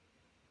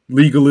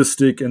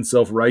 legalistic and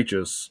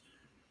self-righteous,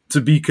 to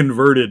be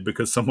converted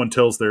because someone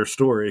tells their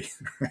story.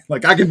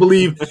 Like, I can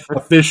believe a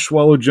fish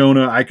swallowed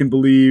Jonah. I can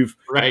believe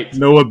Right.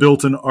 Noah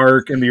built an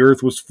ark and the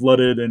earth was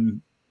flooded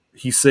and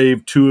he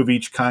saved two of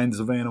each kinds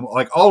of animal.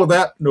 Like, all of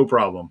that, no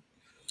problem.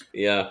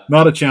 Yeah.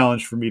 Not a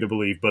challenge for me to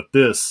believe, but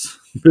this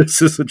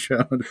is a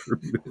challenge for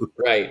me to believe.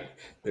 Right.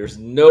 There's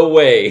no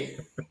way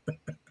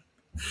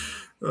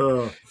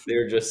Uh,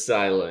 they're just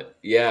silent.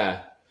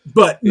 Yeah.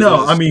 but It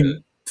no, I is.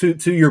 mean,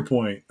 to your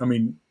point, I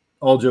mean,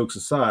 all jokes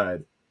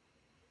aside,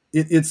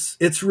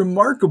 it's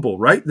remarkable,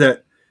 right?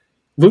 That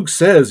Luke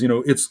says,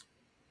 it's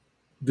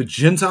the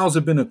Gentiles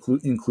have been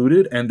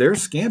included, and they're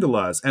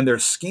scandalized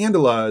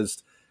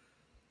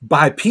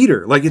by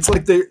Peter. Like, it's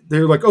like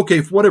they're like, okay,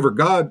 whatever,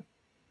 God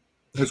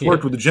has Yeah.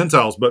 worked with the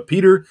Gentiles, but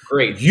Peter,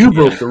 Great. you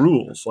broke Yeah. the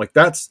rules. Like,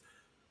 that's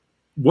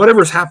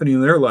whatever's happening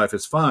in their life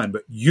is fine,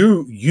 but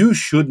you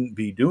shouldn't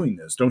be doing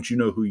this. Don't you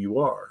know who you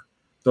are?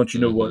 Don't you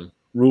know what Hmm.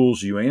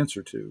 rules you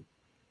answer to?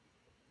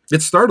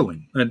 It's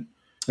startling and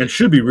It,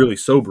 should be really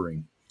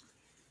sobering.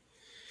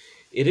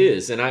 it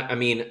is, and I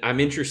mean, I'm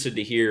interested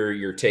to hear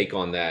your take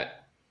on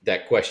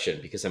that question,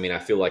 because I mean, I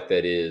feel like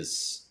that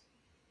is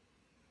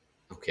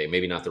okay.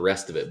 Maybe not the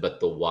rest of it, but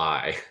the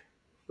why,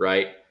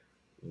 right?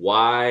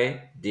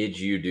 Why did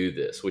you do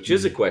this? Which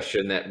is a Mm-hmm.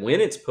 question that, when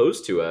it's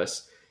posed to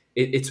us,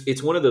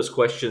 it's one of those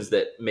questions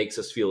that makes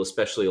us feel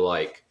especially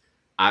like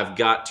I've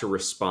got to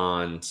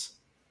respond.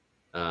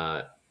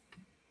 Uh,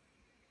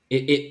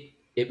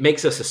 it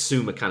makes us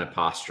assume a kind of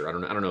posture. I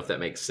don't know if that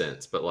makes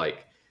sense, but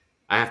like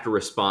I have to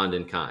respond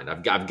in kind.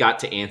 I've got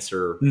to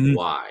answer Mm-hmm.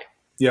 why.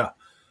 Yeah.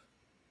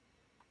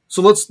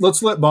 So let's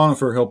let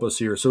Bonhoeffer help us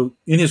here. So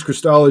in his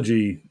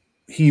Christology,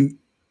 he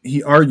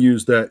he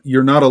argues that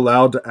you're not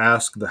allowed to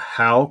ask the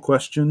how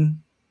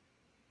question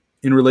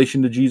in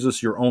relation to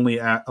Jesus. You're only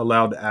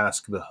allowed to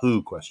ask the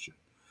who question,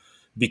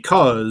 Mhm.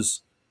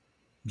 because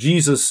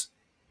Jesus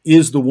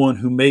is the one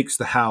who makes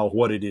the how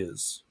what it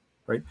is.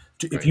 Right?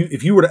 If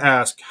Right. you were to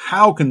ask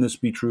how can this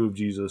be true of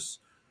Jesus,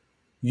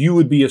 you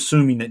would be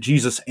assuming that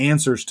Jesus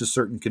answers to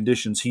certain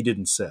conditions he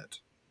didn't set.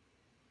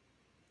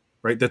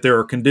 Right? That there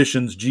are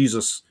conditions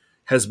Jesus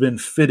has been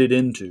fitted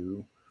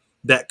into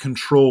that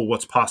control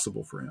what's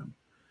possible for him.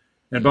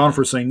 And Bonhoeffer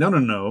Hmm. is saying, no, no,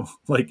 no.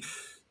 Like,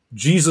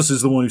 Jesus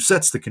is the one who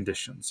sets the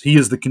conditions. He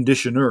is the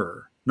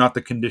conditioner, not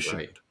the Right.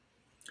 conditioned.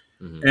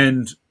 Hmm.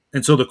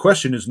 And so the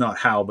question is not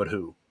how, but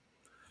who.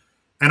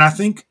 And I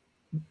think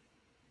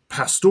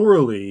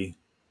pastorally,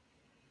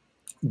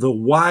 the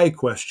why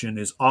question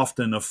is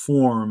often a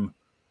form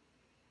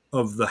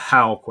of the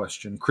how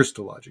question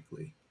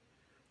Christologically.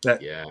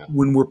 That Yeah.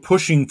 when we're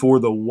pushing for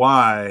the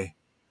why,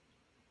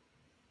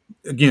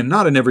 again,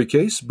 not in every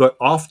case, but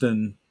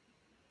often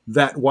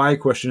that why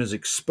question is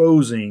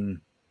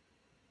exposing.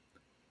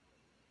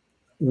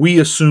 We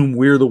assume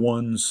we're the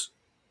ones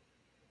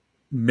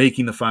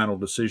making the final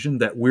decision,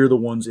 that we're the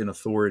ones in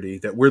authority,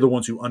 that we're the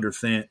ones who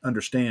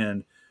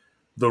understand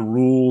the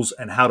rules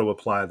and how to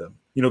apply them.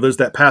 There's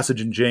that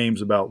passage in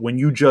James about when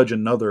you judge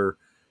another,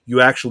 you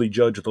actually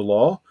judge the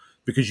law,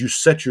 because you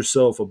set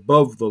yourself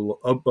above the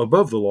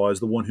law as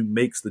the one who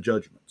makes the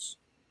judgments,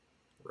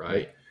 right?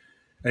 Right.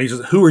 And he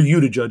says, who are you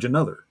to judge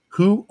another?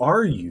 Who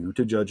are you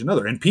to judge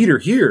another? And Peter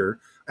here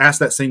asked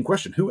that same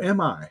question: who am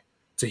I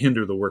to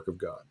hinder the work of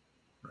God?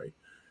 Right?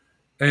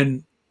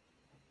 And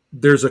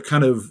there's a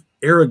kind of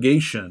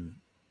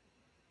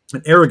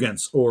an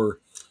arrogance, or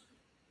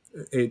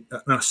an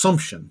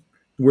assumption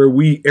where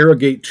we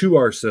arrogate to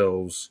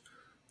ourselves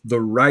the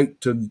right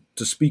to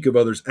speak of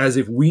others as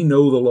if we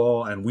know the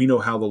law and we know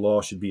how the law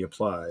should be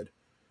applied.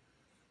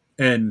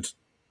 And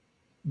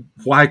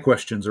why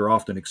questions are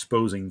often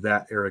exposing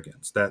that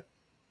arrogance, that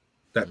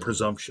Hmm.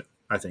 presumption.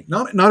 I think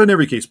not in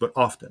every case, but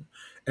often.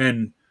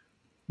 And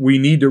we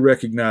need to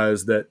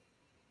recognize that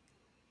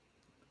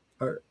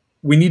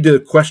we need to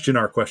question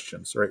our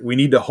questions, right? We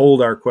need to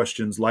hold our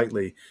questions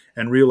lightly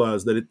and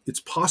realize that it's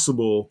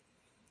possible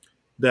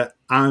that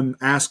I'm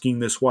asking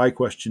this why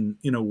question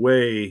in a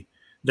way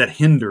that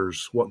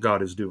hinders what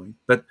God is doing.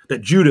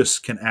 That Judas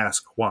can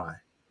ask why.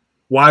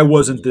 Why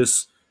wasn't Mm,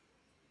 this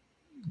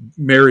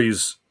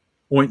Mary's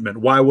ointment?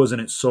 Why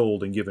wasn't it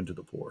sold and given to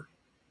the poor?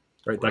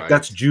 Right? Like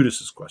that's right.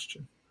 Judas's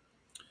question.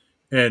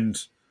 And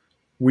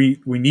we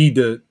need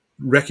to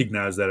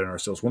recognize that in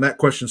ourselves. When that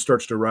question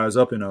starts to rise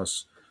up in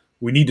us,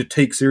 we need to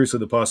take seriously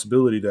the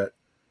possibility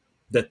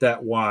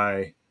that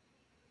why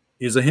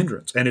is a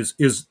hindrance and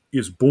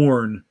is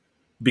born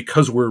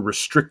because we're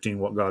restricting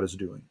what God is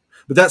doing.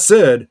 But that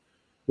said,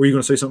 were you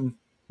going to say something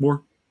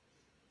more?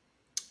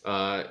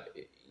 Uh,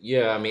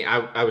 yeah, I mean,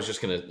 I was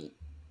just going to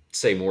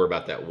say more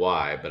about that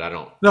why, but I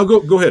don't. No,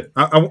 go ahead.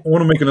 I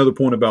want to make another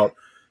point about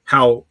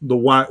how the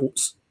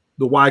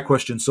why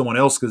question someone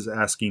else is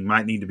asking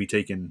might need to be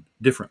taken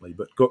differently.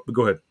 But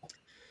go ahead.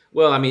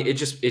 Well, I mean, it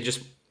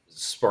just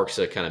sparks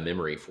a kind of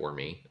memory for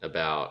me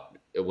about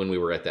when we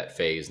were at that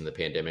phase in the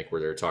pandemic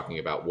where they were talking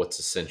about what's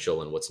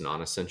essential and what's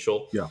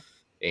non-essential. Yeah,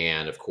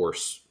 And of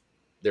course,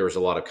 there was a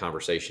lot of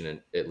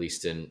conversation, at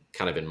least in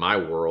kind of in my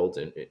world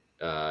and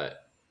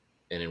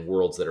in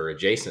worlds that are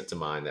adjacent to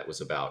mine, that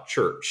was about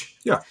church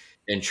yeah,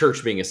 and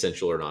church being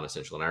essential or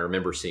non-essential. And I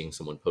remember seeing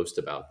someone post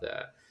about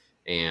that,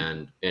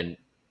 and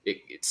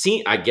it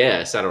seemed, I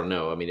guess, I don't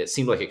know. I mean, it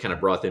seemed like it kind of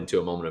brought them to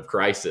a moment of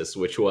crisis,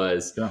 which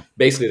was yeah.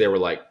 basically they were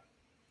like,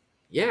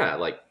 yeah,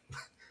 like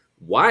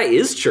why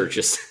is church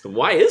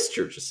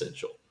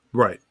essential?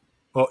 Right.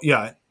 Well,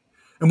 yeah,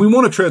 and we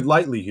want to tread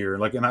lightly here.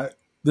 Like, and I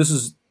this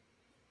is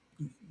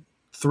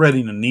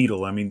threading a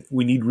needle. I mean,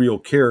 we need real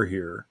care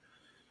here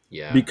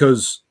Yeah,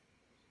 because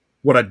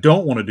what I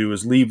don't want to do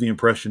is leave the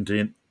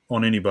impression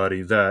on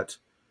anybody that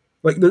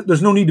like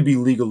there's no need to be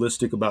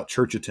legalistic about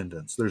church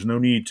attendance. There's no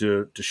need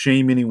to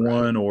shame right.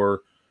 anyone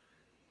or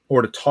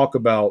to talk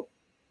about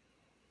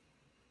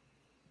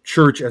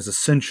church as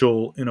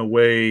essential in a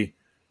way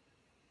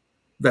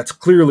that's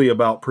clearly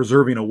about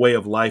preserving a way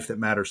of life that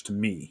matters to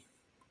me.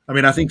 I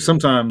mean, I think Hmm.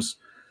 sometimes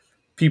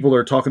people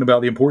are talking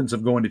about the importance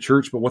of going to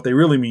church, but what they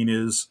really mean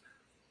is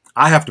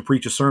I have to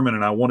preach a sermon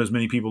and I want as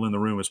many people in the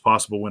room as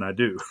possible when I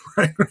do.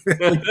 Right?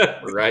 like,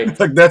 Right.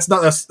 like that's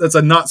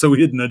a not so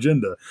hidden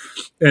agenda.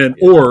 And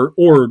Yeah.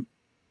 or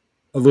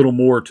a little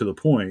more to the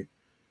point,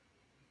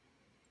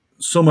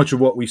 so much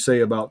of what we say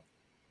about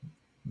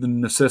the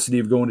necessity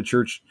of going to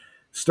church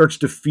starts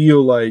to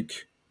feel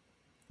like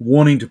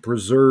wanting to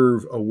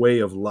preserve a way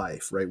of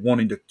life, right?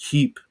 Wanting to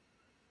keep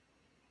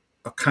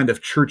a kind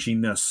of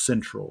churchiness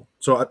central.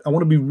 So I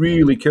want to be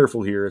really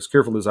careful here, as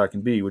careful as I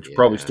can be, which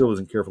probably Yeah. still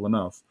isn't careful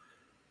enough.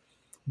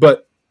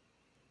 But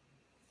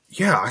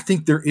yeah, I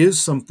think there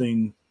is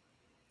something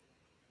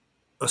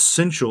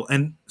essential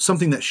and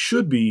something that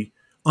should be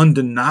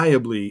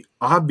undeniably,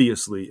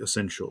 obviously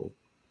essential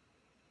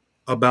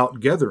about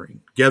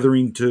gathering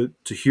to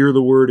hear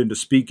the word and to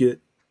speak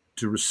it,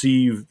 to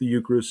receive the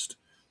Eucharist,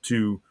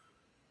 to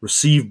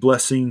receive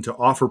blessing, to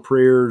offer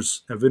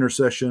prayers of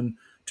intercession,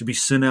 to be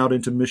sent out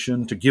into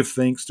mission, to give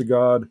thanks to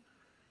God,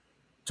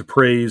 to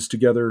praise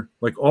together.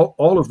 Like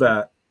all of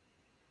that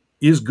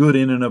is good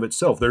in and of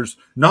itself. There's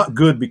not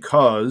good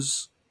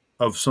because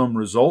of some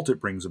result it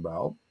brings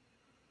about.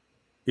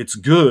 It's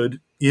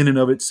good in and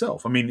of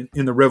itself. I mean,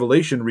 in the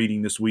Revelation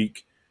reading this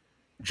week,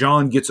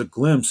 John gets a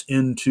glimpse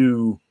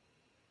into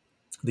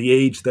the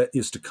age that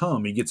is to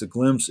come. He gets a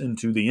glimpse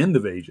into the end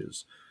of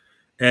ages.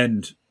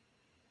 And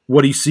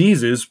what he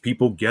sees is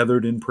people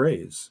gathered in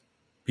praise,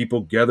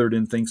 people gathered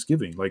in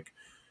thanksgiving. Like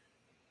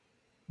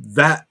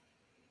that,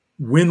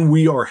 when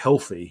we are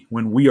healthy,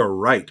 when we are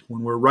right,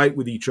 when we're right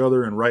with each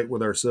other and right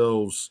with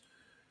ourselves,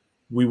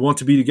 we want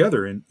to be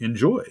together and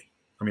enjoy.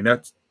 I mean,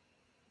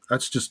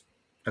 that's just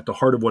at the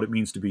heart of what it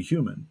means to be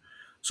human.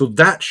 So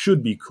that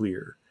should be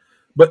clear.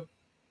 But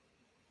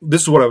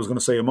this is what I was going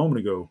to say a moment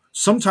ago.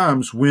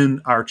 Sometimes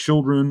when our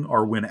children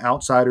or when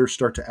outsiders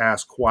start to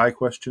ask why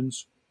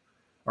questions,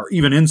 or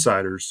even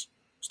insiders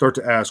start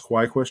to ask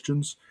why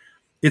questions,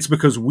 it's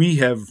because we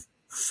have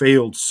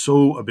failed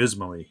so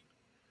abysmally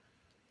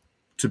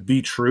to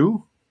be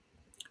true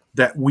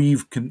that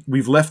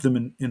we've left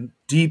them in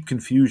deep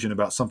confusion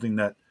about something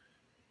that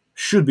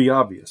should be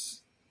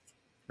obvious.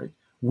 Right?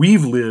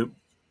 We've lived,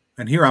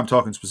 and here I'm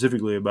talking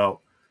specifically about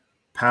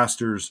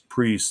pastors,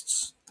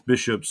 priests,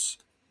 bishops.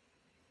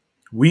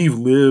 We've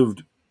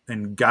lived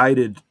and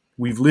guided.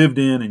 We've lived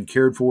in and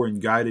cared for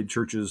and guided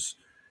churches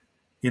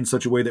in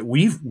such a way that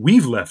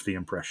we've left the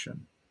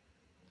impression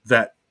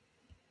that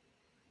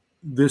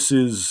this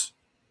is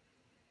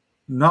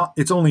not.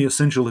 It's only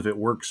essential if it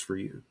works for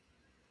you,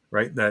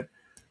 right? That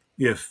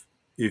if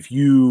if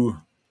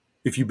you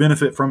if you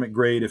benefit from it,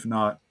 great. If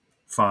not,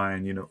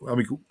 fine. I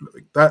mean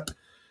that,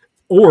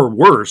 or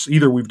worse.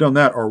 Either we've done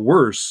that, or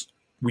worse,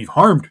 we've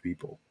harmed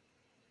people,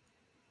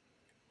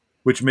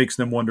 which makes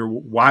them wonder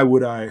why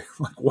would I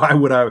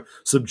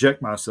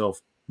subject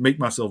myself, make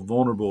myself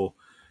vulnerable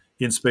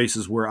in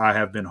spaces where I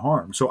have been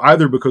harmed. So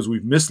either because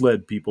we've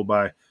misled people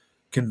by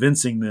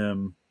convincing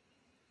them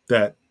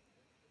that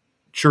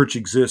church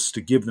exists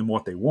to give them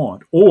what they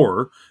want,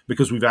 or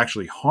because we've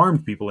actually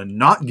harmed people and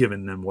not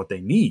given them what they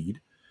need,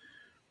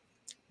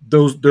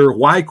 their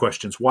why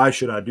questions, why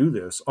should I do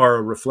this, are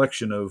a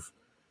reflection of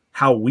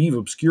how we've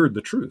obscured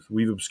the truth.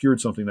 We've obscured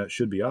something that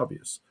should be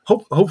obvious.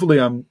 Hopefully,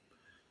 I'm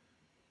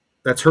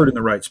that's heard in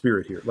the right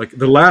spirit here. Like,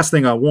 the last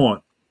thing I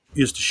want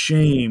is to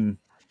shame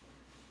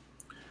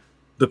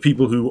the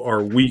people who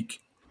are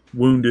weak,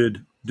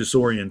 wounded,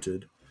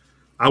 disoriented.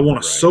 I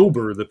want to Right.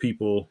 sober the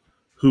people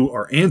who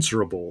are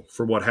answerable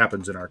for what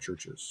happens in our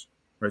churches.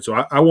 Right. So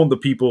I want the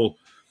people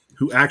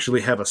who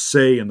actually have a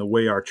say in the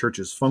way our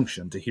churches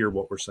function to hear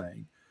what we're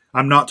saying.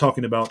 I'm not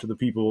talking about to the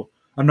people.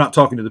 I'm not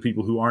talking to the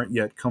people who aren't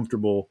yet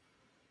comfortable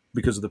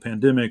because of the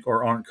pandemic,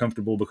 or aren't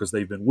comfortable because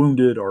they've been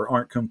wounded, or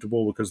aren't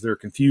comfortable because they're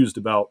confused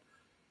about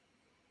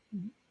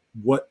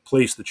what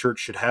place the church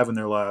should have in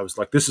their lives.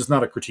 Like, this is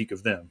not a critique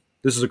of them.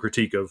 This is a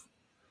critique of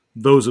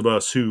those of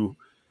us who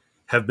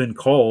have been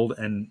called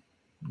and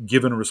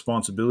given a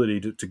responsibility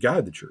to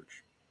guide the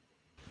church.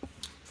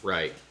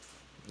 Right.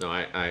 No,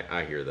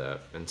 I hear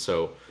that. And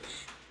so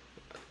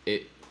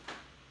it,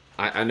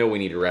 I know we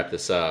need to wrap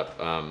this up.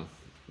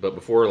 But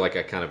before, like,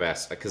 I kind of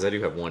asked, because I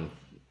do have one,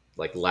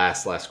 like,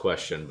 last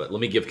question, but let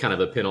me give kind of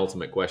a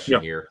penultimate question Yeah.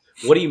 here.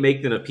 What do you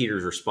make then of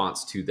Peter's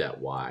response to that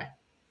why?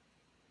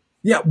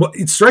 Yeah. Well,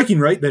 it's striking,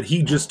 right, that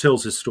he just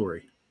tells his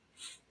story.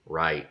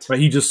 Right. Right.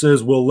 He just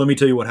says, well, let me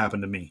tell you what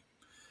happened to me.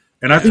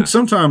 And I think Yeah.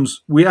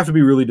 sometimes we have to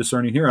be really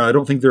discerning here. I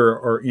don't think there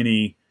are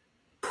any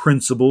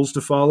principles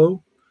to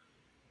follow,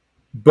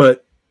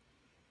 but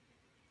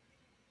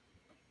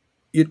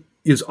it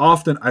is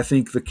often, I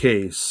think, the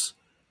case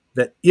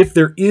that if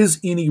there is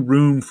any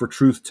room for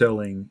truth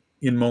telling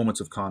in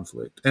moments of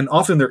conflict, and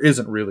often there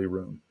isn't really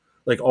room,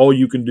 like, all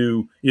you can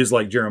do is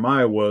like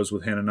Jeremiah was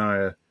with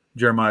Hananiah,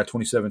 Jeremiah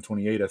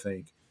 27:28, I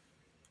think.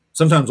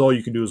 Sometimes all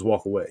you can do is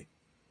walk away,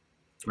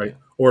 Yeah. right?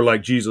 Or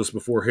like Jesus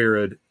before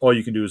Herod, all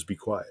you can do is be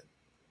quiet.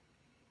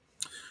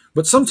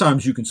 But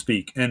sometimes you can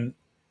speak. And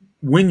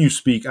when you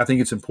speak, I think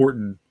it's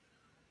important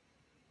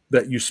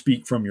that you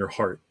speak from your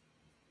heart.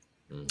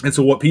 And Hmm.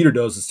 so what Peter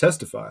does is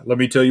testify. Let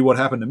me tell you what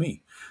happened to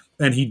me.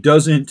 And he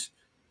doesn't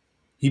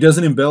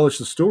embellish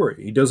the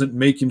story. He doesn't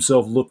make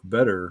himself look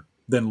better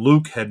than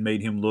Luke had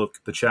made him look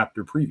the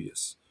chapter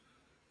previous.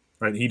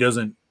 Right? He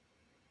doesn't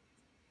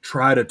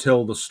try to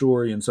tell the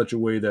story in such a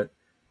way that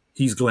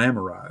he's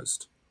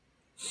glamorized.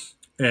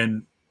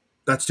 And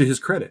that's to his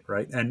credit,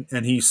 right?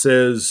 And he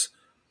says,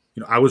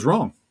 I was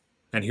wrong.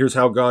 And here's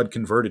how God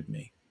converted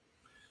me.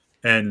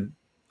 And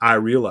I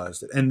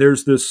realized it. And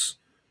there's this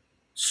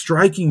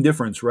striking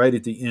difference right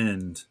at the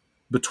end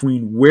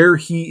between where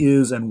he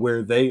is and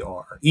where they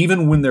are,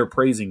 even when they're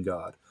praising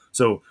God.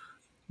 So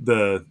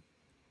the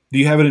do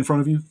you have it in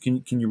front of you?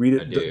 Can you read I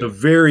it? The do.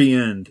 very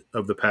end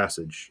of the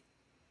passage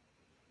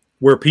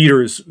where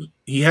Peter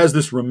he has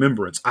this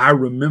remembrance. I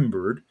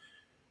remembered,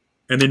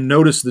 and then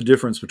notice the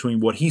difference between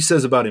what he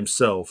says about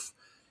himself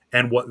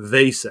and what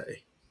they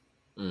say.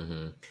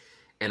 Hmm.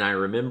 And I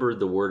remembered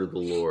the word of the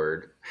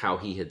Lord, how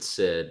he had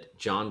said,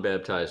 John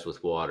baptized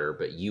with water,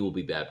 but you will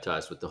be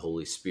baptized with the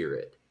Holy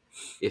Spirit.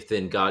 If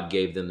then God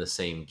gave them the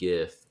same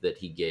gift that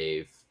he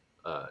gave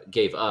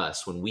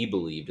us when we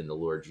believed in the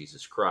Lord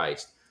Jesus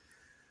Christ,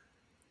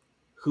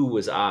 who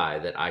was I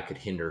that I could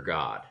hinder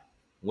God?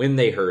 When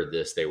they heard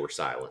this, they were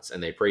silenced,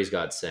 and they praised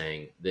God,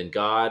 saying, Then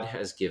God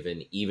has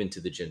given even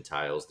to the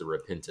Gentiles the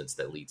repentance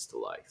that leads to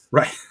life.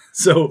 Right.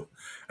 So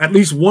at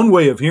least one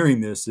way of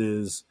hearing this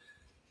is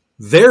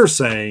they're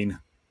saying,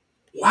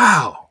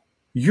 wow,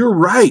 you're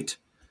right.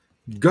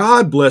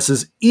 God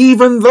blesses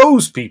even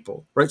those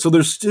people, right? So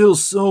there's still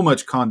so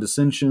much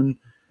condescension.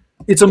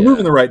 It's a move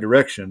in Yeah. the right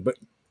direction, but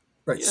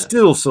right, Yeah.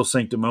 still so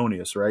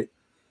sanctimonious, right?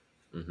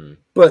 Hmm.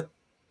 But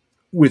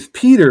with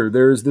Peter,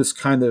 there's this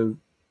kind of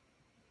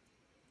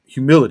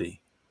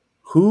humility.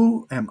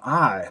 Who am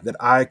I that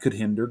I could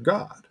hinder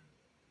God,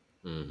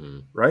 Hmm.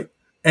 right?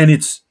 And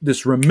it's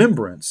this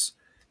remembrance.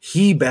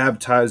 He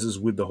baptizes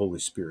with the Holy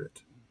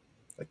Spirit.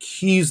 Like,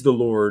 he's the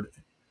Lord.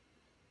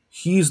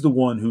 He's the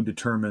one who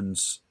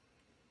determines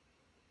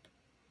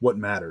what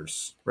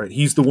matters, right?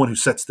 He's the one who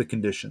sets the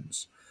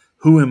conditions.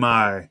 Who am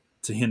I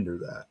to hinder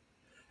that?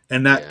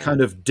 And that Yeah.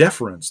 kind of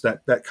deference,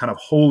 that kind of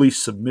holy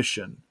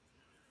submission,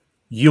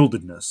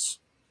 yieldedness,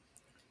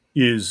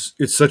 is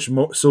it's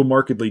so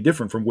markedly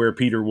different from where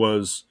Peter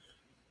was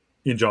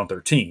in John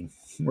 13,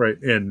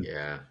 right? And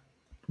Yeah.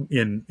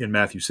 in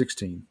Matthew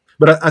 16.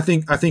 But I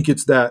think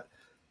it's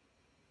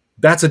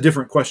that's a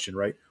different question,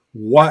 right?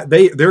 Why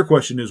their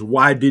question is,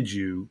 why did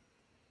you?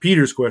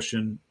 Peter's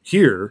question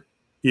here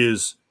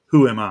is,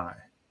 who am I?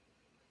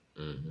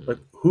 Like,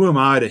 Hmm. who am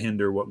I to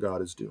hinder what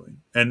God is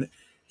doing? And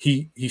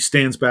he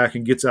stands back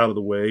and gets out of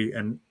the way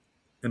and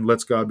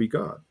lets God be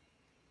God.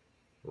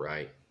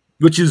 Right.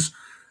 Which is,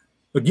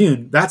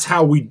 again, that's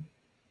how we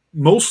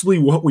mostly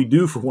what we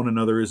do for one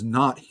another is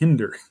not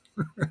hinder.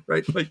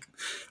 Right? Like,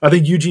 I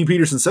think Eugene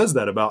Peterson says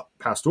that about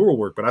pastoral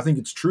work, but I think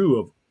it's true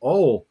of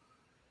all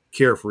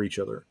care for each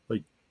other.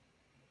 Like,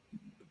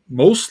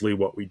 mostly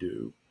what we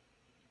do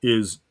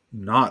is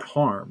not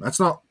harm. That's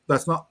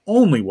not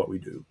only what we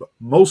do, but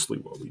mostly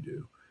what we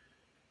do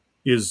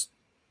is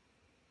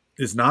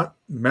is not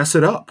mess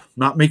it up,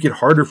 not make it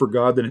harder for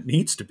God than it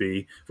needs to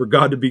be, for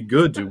God to be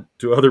good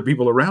to other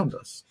people around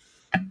us.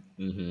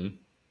 Hmm. You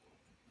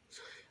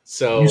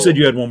said So,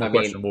 you had one more I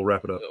question. mean, We'll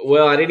wrap it up.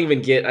 well, I didn't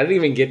even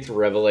get to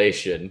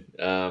Revelation.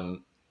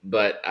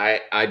 But I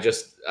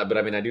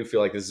mean, I do feel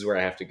like this is where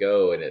I have to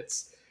go, and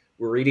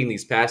we're reading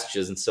these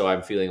passages, and so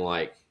I'm feeling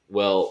like,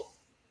 well,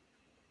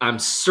 I'm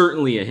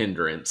certainly a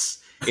hindrance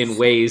in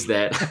ways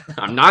that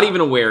I'm not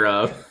even aware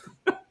of.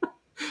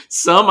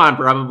 Some I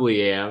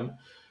probably am,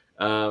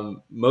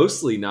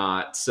 mostly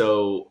not.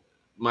 So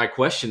my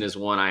question is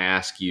one I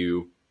ask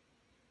you,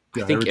 I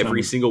Yeah, think every time every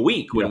we, single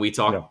week yeah,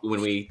 yeah.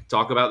 when we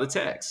talk about the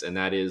text, and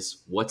that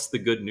is, what's the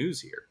good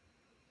news here?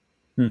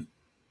 Hmm.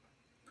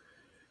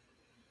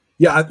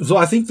 Yeah, so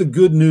I think the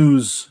good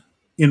news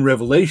in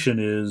Revelation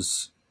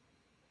is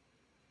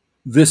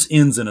this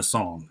ends in a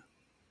song,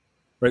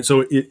 right?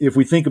 So if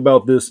we think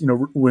about this,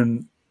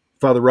 when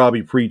Father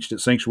Robbie preached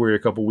at Sanctuary a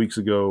couple weeks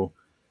ago,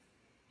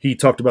 he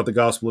talked about the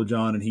Gospel of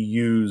John and he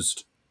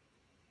used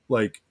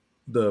like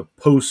the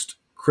post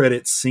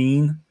credit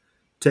scene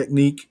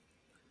technique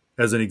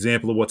as an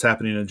example of what's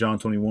happening in John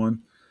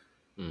 21.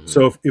 Hmm.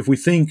 So if we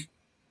think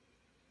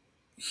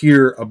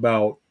here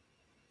about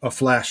a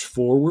flash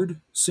forward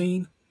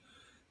scene,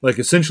 like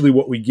essentially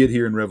what we get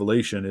here in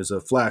Revelation is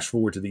a flash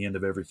forward to the end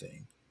of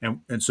everything.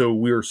 And so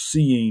we're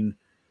seeing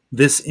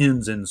this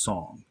ends in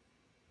song.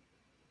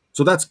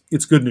 So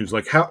it's good news.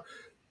 Like how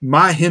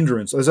my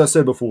hindrance, as I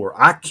said before,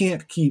 I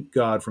can't keep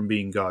God from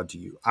being God to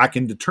you. I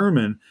can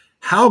determine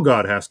how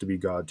God has to be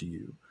God to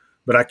you,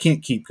 but I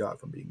can't keep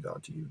God from being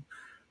God to you.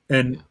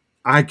 And Yeah.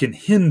 I can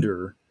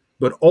hinder,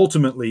 but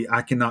ultimately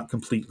I cannot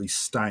completely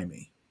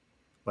stymie.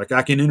 Like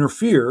I can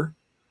interfere,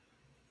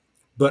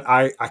 but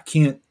I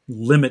can't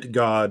limit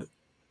God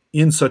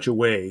in such a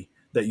way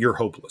that you're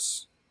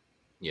hopeless.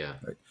 Yeah.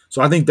 Right?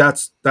 So I think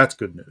that's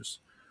good news.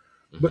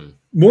 But Hmm.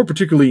 more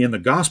particularly in the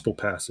gospel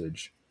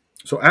passage,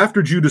 so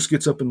after Judas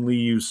gets up and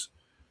leaves,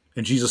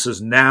 and Jesus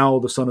says, "Now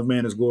the Son of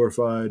Man is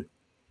glorified,"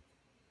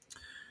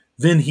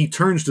 then he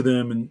turns to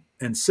them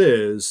and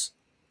says,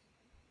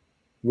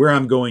 "Where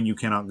I'm going, you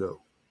cannot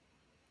go.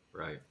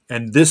 Right.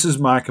 And this is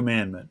my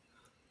commandment: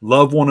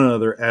 love one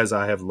another as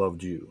I have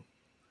loved you."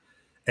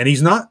 And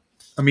he's not,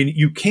 I mean,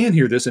 you can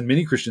hear this, and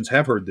many Christians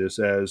have heard this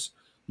as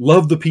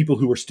love the people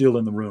who are still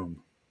in the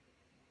room,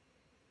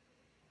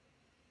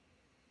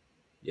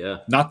 Yeah.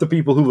 not the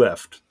people who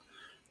left,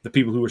 the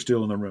people who are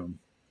still in the room.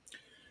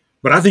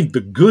 But I think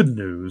the good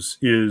news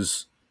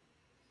is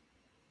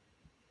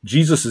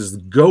Jesus is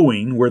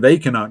going where they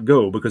cannot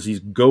go because he's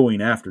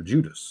going after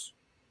Judas.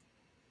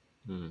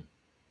 Hmm.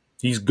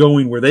 He's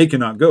going where they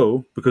cannot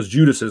go because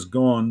Judas has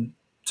gone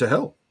to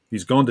hell.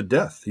 He's gone to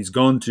death. He's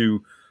gone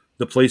to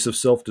the place of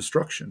self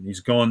destruction.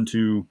 He's gone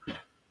to,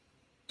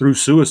 through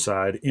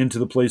suicide, into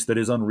the place that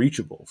is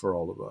unreachable for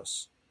all of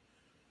us.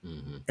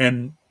 Hmm.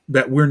 And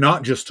that we're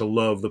not just to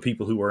love the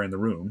people who are in the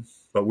room,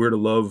 but we're to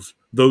love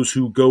those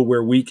who go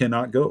where we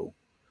cannot go.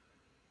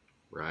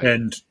 Right.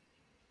 And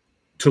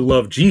to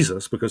love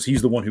Jesus because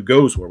he's the one who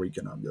goes where we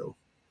cannot go.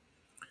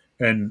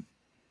 And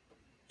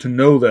to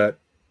know that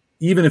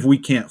even if we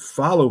can't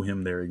follow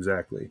him there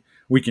exactly,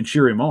 we can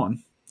cheer him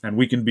on and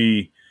we can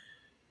be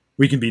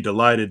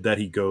delighted that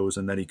he goes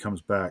and that he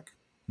comes back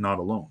not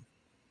alone.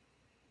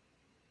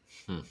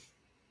 Hmm.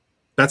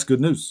 That's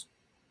good news.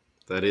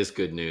 That is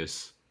good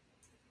news,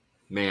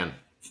 man.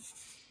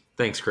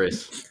 Thanks,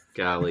 Chris.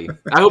 Golly,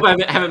 I hope I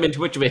haven't been too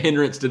much of a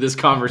hindrance to this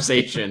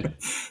conversation.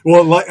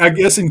 Well, like, I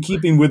guess in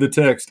keeping with the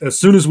text, as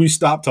soon as we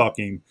stop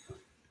talking,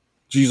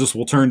 Jesus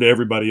will turn to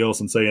everybody else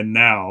and say, "And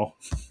now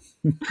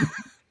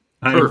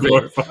I am Perfect.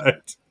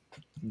 glorified."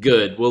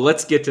 Good. Well,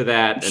 let's get to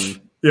that,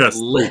 and Yes,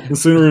 the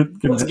sooner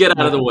it let's can. get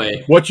out of the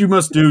way. What you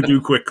must do,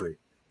 do quickly.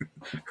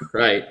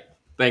 Right.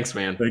 Thanks,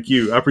 man. Thank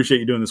you. I appreciate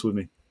you doing this with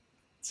me.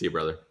 See you,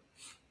 brother.